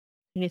rest.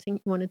 Anything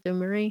you want to do,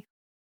 Marie?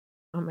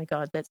 Oh my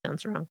god, that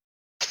sounds wrong.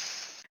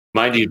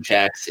 Mind you,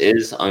 Jax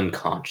is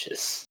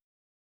unconscious.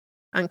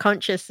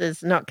 Unconscious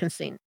is not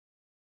consent.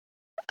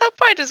 I'll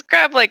probably just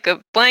grab like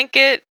a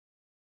blanket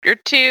or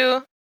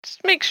two.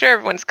 Just make sure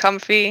everyone's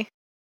comfy.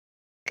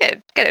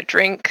 Get a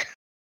drink.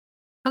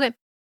 Okay.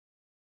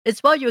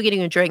 It's while you're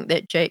getting a drink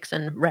that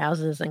Jackson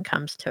rouses and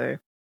comes to.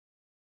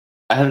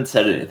 I haven't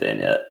said anything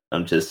yet.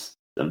 I'm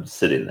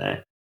sitting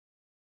there.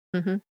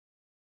 Mm-hmm.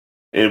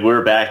 And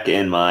we're back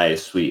in my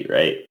suite,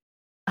 right?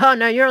 Oh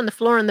no, you're on the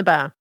floor in the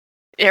bar.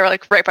 Yeah, we're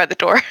like right by the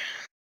door.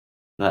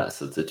 Ah,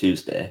 so it's a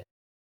Tuesday.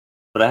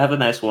 But I have a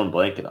nice warm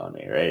blanket on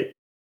me, right?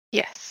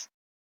 Yes.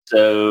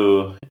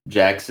 So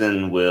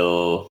Jackson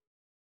will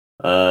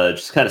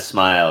just kind of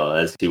smile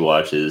as he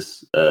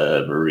watches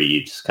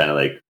Marie just kind of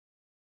like,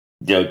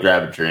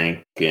 grab a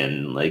drink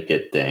and like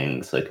get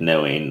things, like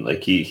knowing,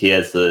 like he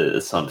has the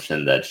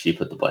assumption that she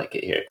put the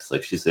blanket here because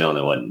like she's the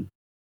only one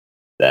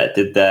that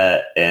did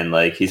that, and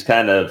like he's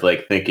kind of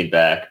like thinking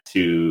back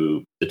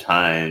to the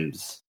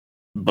times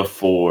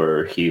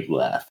before he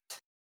left,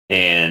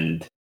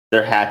 and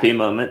they're happy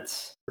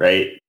moments,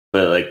 right?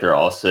 But like they're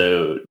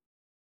also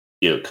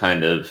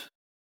kind of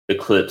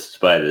eclipsed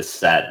by this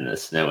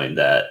sadness, knowing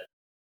that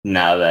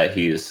now that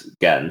he's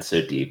gotten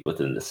so deep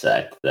within the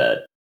sect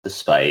that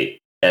despite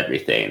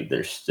everything,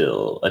 there's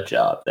still a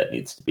job that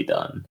needs to be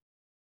done.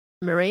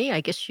 Marie,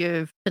 I guess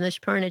you've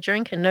finished pouring a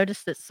drink and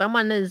noticed that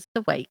someone is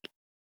awake.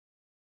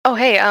 Oh,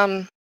 hey,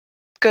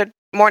 good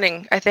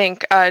morning, I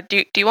think.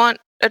 Do you want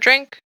a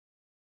drink?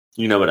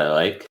 You know what I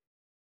like?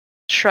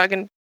 Shrug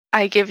and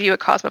I give you a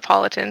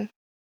Cosmopolitan.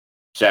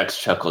 Jax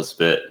chuckles a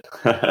bit.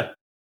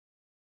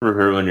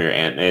 Remember when your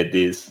aunt made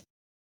these? It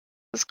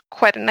was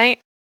quite a night.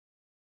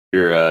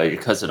 Your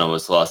cousin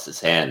almost lost his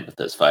hand with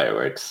those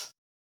fireworks.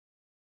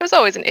 I was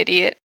always an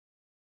idiot.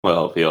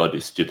 Well, we all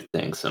do stupid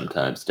things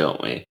sometimes, don't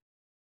we?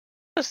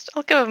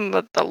 I'll give him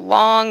the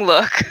long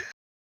look.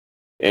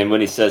 And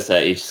when he says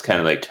that, he just kind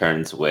of like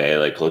turns away,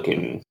 like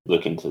looking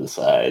to the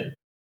side.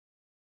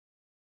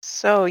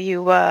 So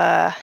you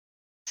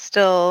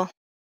still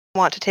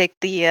want to take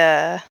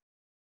the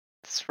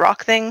this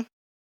rock thing?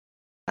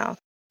 I'll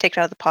take it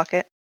out of the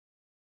pocket.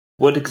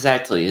 What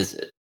exactly is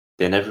it?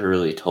 They never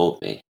really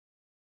told me.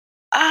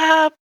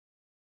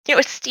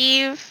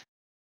 Steve,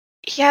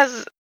 he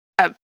has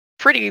a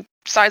pretty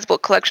sizable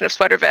collection of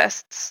sweater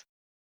vests.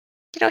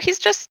 He's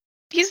just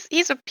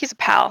He's a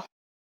pal.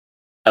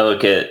 I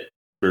look at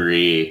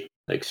Marie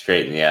like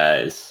straight in the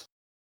eyes.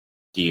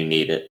 Do you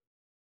need it?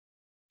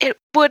 It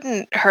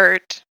wouldn't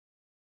hurt.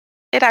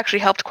 It actually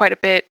helped quite a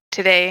bit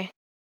today.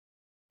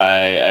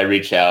 I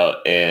reach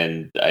out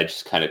and I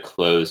just kind of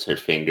close her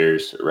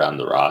fingers around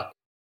the rock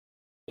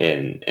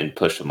and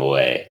push them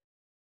away.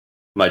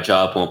 My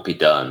job won't be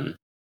done,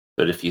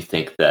 but if you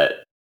think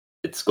that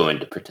it's going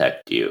to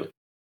protect you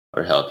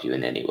or help you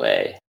in any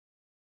way,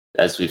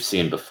 as we've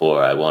seen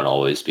before, I won't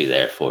always be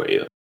there for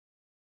you.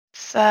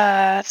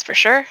 That's for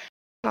sure.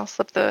 I'll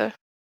slip the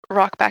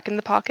rock back in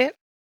the pocket.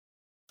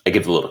 I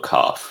give a little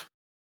cough.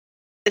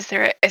 Is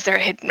there a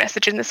hidden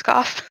message in this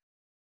cough?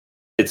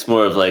 It's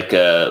more of like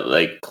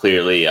a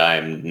clearly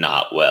I'm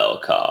not well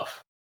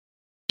cough.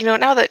 You know,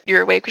 now that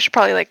you're awake, we should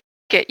probably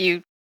get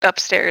you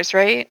upstairs,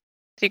 right?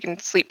 So you can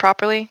sleep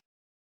properly.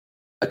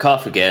 I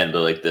cough again,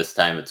 but this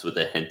time it's with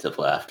a hint of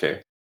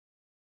laughter.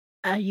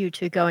 Are you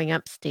two going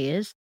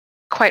upstairs?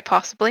 Quite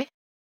possibly.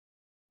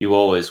 You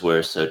always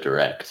were so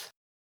direct.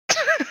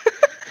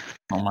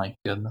 Oh my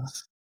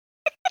goodness.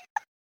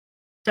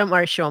 Don't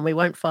worry, Sean, we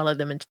won't follow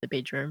them into the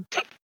bedroom.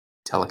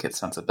 Delicate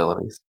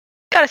sensibilities.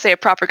 Gotta say a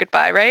proper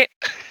goodbye, right?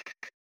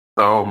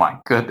 Oh my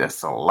goodness,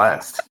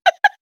 Celeste.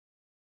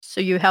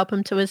 So you help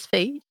him to his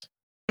feet,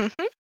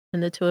 Mm-hmm.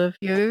 and the two of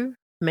you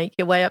make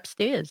your way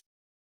upstairs.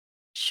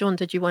 Sean,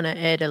 did you want to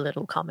add a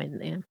little comment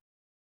there?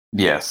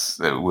 Yes,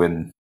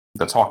 when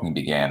the talking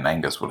began,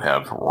 Angus would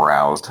have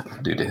roused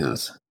due to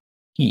his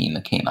keen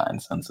canine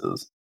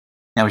senses.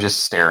 I was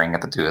just staring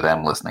at the two of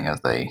them, listening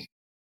as they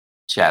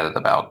chatted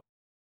about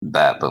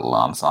that little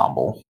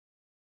ensemble.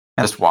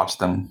 I just watched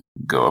them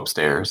go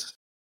upstairs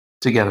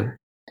together,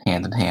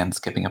 hand in hand,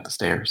 skipping up the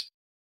stairs.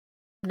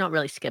 Not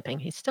really skipping.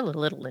 He's still a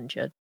little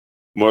injured.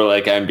 More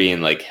like I'm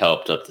being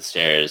helped up the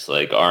stairs,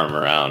 arm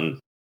around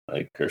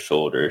her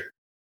shoulder.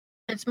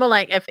 It's more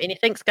like if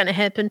anything's going to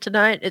happen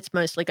tonight, it's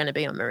mostly going to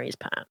be on Marie's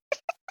part.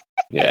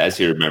 Yeah, as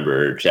you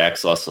remember,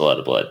 Jack's lost a lot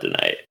of blood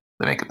tonight.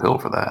 They make a pill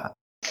for that.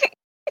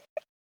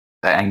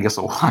 Angus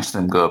will watch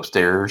them go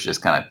upstairs,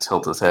 just kind of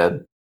tilt his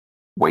head,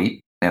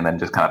 wait, and then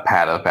just kind of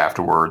pad up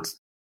afterwards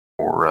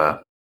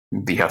for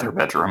the other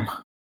bedroom.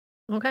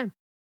 Okay.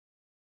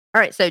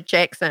 All right, so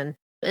Jackson,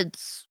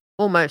 it's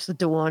almost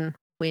dawn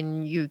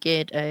when you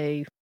get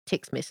a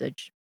text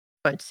message.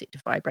 Phone's set to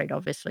vibrate,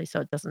 obviously,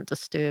 so it doesn't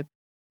disturb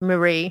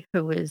Marie,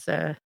 who is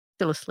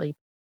still asleep.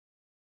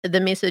 The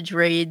message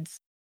reads,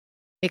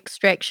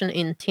 "Extraction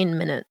in 10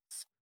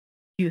 minutes.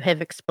 You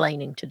have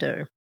explaining to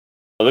do."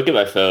 I look at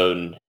my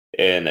phone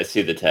and I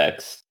see the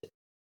text.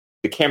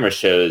 The camera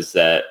shows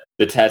that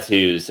the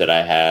tattoos that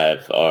I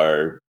have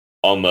are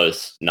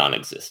almost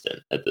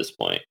non-existent at this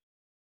point.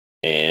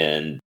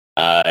 And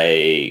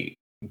I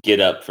get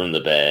up from the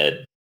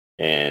bed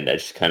and I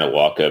just kind of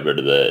walk over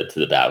to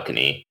the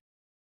balcony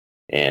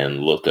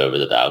and look over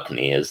the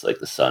balcony as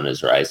the sun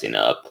is rising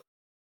up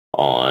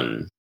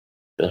on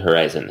the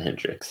horizon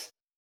Hendrix.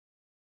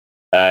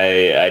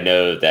 I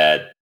know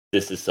that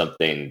this is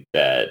something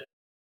that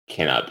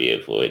cannot be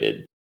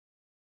avoided.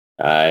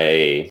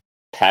 I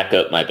pack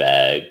up my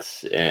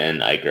bags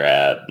and I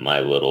grab my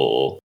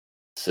little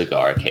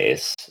cigar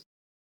case.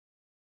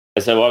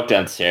 As I walk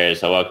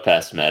downstairs, I walk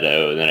past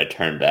Meadow and then I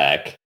turn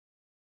back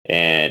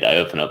and I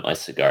open up my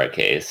cigar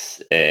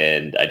case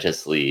and I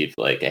just leave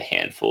a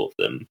handful of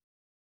them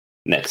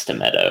next to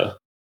Meadow.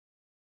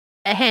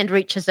 A hand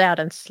reaches out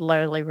and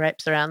slowly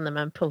wraps around them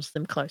and pulls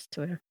them close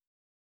to her.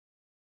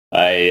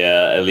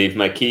 I leave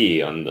my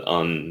key on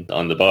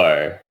the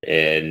bar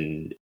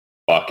and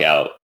walk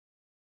out.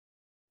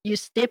 You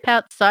step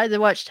outside the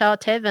Watchtower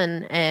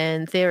Tavern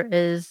and there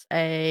is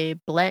a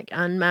black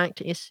unmarked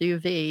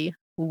SUV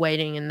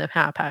waiting in the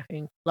car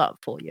parking lot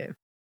for you.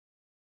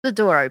 The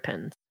door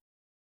opens.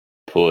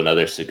 Pull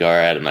another cigar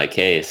out of my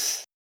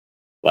case,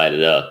 light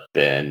it up,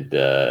 and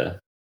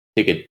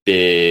take a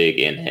big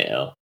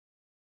inhale,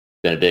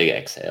 then a big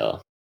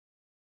exhale.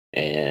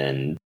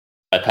 And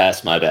I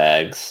pass my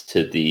bags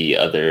to the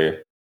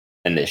other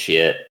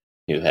initiate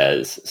who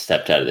has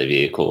stepped out of the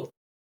vehicle,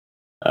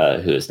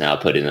 who is now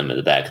putting them in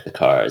the back of the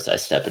car as I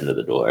step into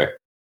the door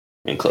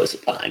and close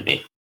it behind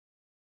me.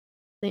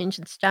 The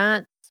engine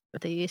starts.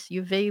 The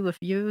SUV with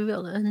you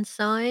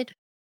inside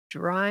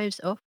drives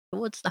off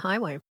towards the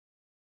highway.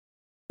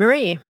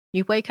 Marie,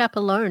 you wake up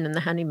alone in the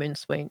honeymoon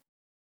suite.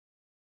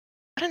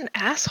 What an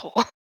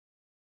asshole.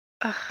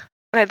 Ugh.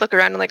 And I'd look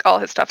around and all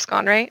his stuff's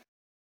gone, right?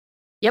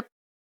 Yep.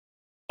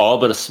 All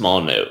but a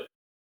small note.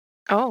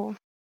 Oh.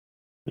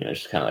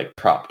 Just kind of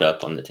propped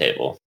up on the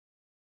table.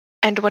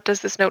 And what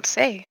does this note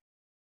say?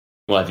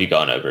 Well, have you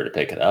gone over to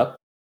pick it up?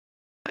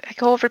 I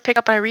go over, pick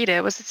up, and I read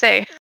it. What's it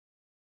say?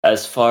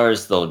 As far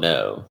as they'll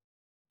know,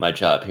 my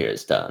job here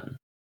is done.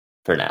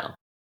 For now.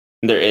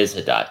 There is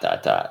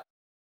a ...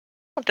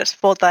 I'll just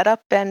fold that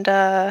up and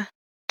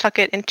tuck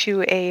it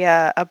into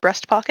a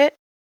breast pocket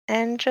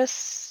and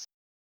just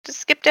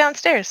skip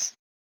downstairs.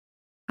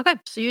 Okay,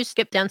 so you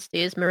skip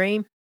downstairs,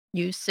 Marie.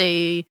 You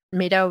see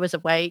Meadow is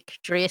awake,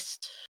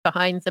 dressed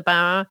behind the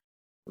bar,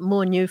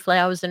 more new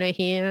flowers in her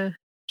hair.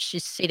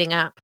 she's setting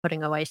up,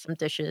 putting away some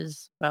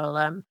dishes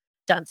while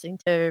dancing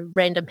to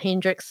random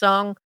Hendrix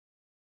song.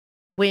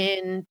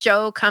 When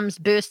Joel comes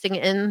bursting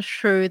in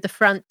through the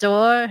front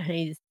door,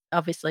 he's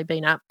obviously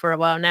been up for a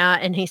while now,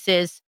 and he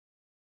says,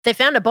 "They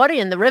found a body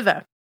in the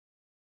river."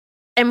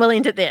 And we'll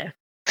end it there.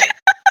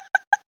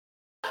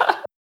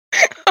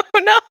 Oh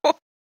no.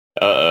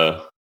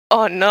 Uh-oh.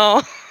 Oh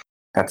no.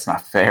 That's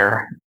not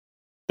fair.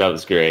 That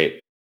was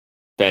great.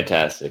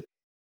 Fantastic.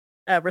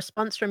 A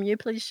response from you,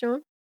 please,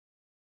 Sean?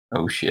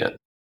 Oh shit.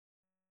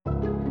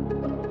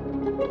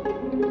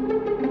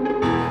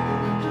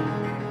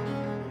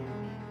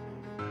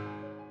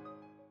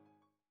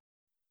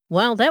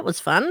 Well, that was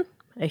fun.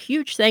 A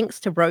huge thanks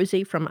to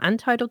Rosie from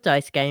Untitled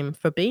Dice Game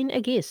for being a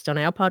guest on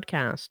our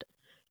podcast.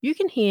 You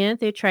can hear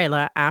their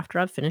trailer after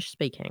I've finished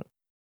speaking.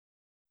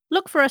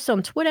 Look for us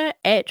on Twitter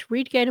at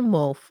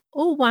RedGatorWolf,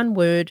 all one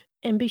word,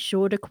 and be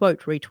sure to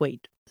quote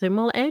retweet. Then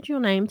we'll add your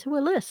name to a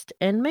list,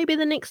 and maybe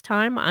the next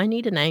time I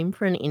need a name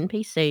for an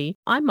NPC,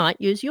 I might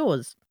use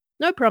yours.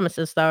 No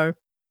promises, though.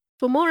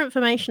 For more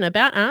information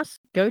about us,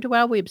 go to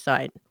our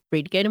website,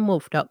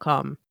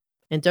 redgatorwolf.com.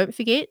 And don't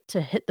forget to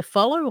hit the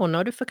follow or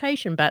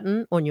notification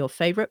button on your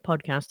favorite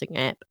podcasting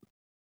app.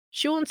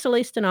 Sean,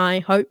 Celeste, and I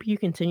hope you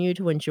continue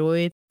to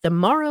enjoy the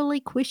morally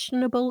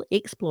questionable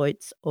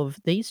exploits of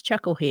these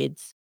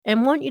chuckleheads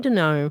and want you to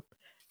know,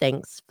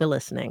 thanks for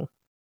listening.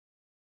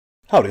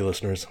 Howdy,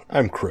 listeners.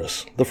 I'm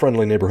Chris, the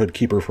friendly neighborhood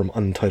keeper from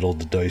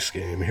Untitled Dice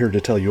Game, here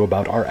to tell you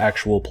about our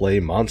actual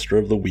play Monster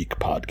of the Week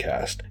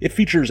podcast. It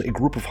features a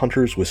group of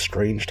hunters with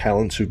strange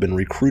talents who've been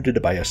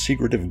recruited by a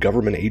secretive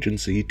government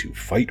agency to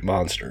fight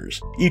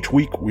monsters. Each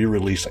week, we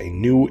release a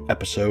new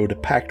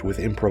episode packed with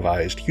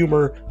improvised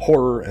humor,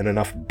 horror, and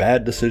enough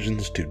bad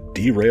decisions to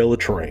derail a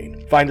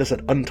train. Find us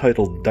at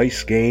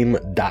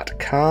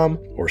untitleddicegame.com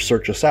or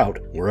search us out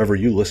wherever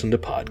you listen to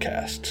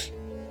podcasts.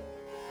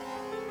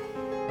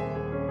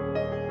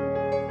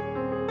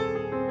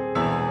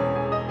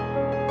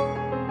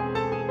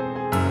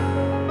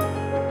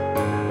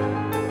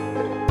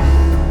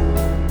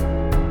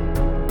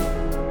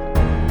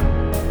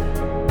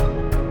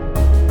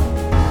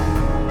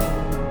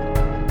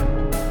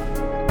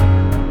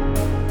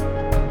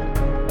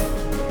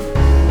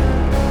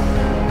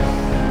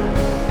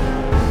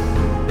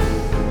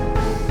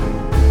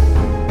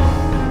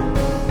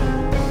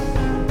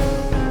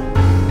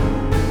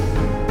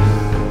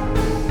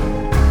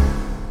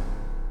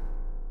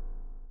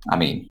 I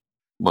mean,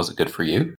 was it good for you?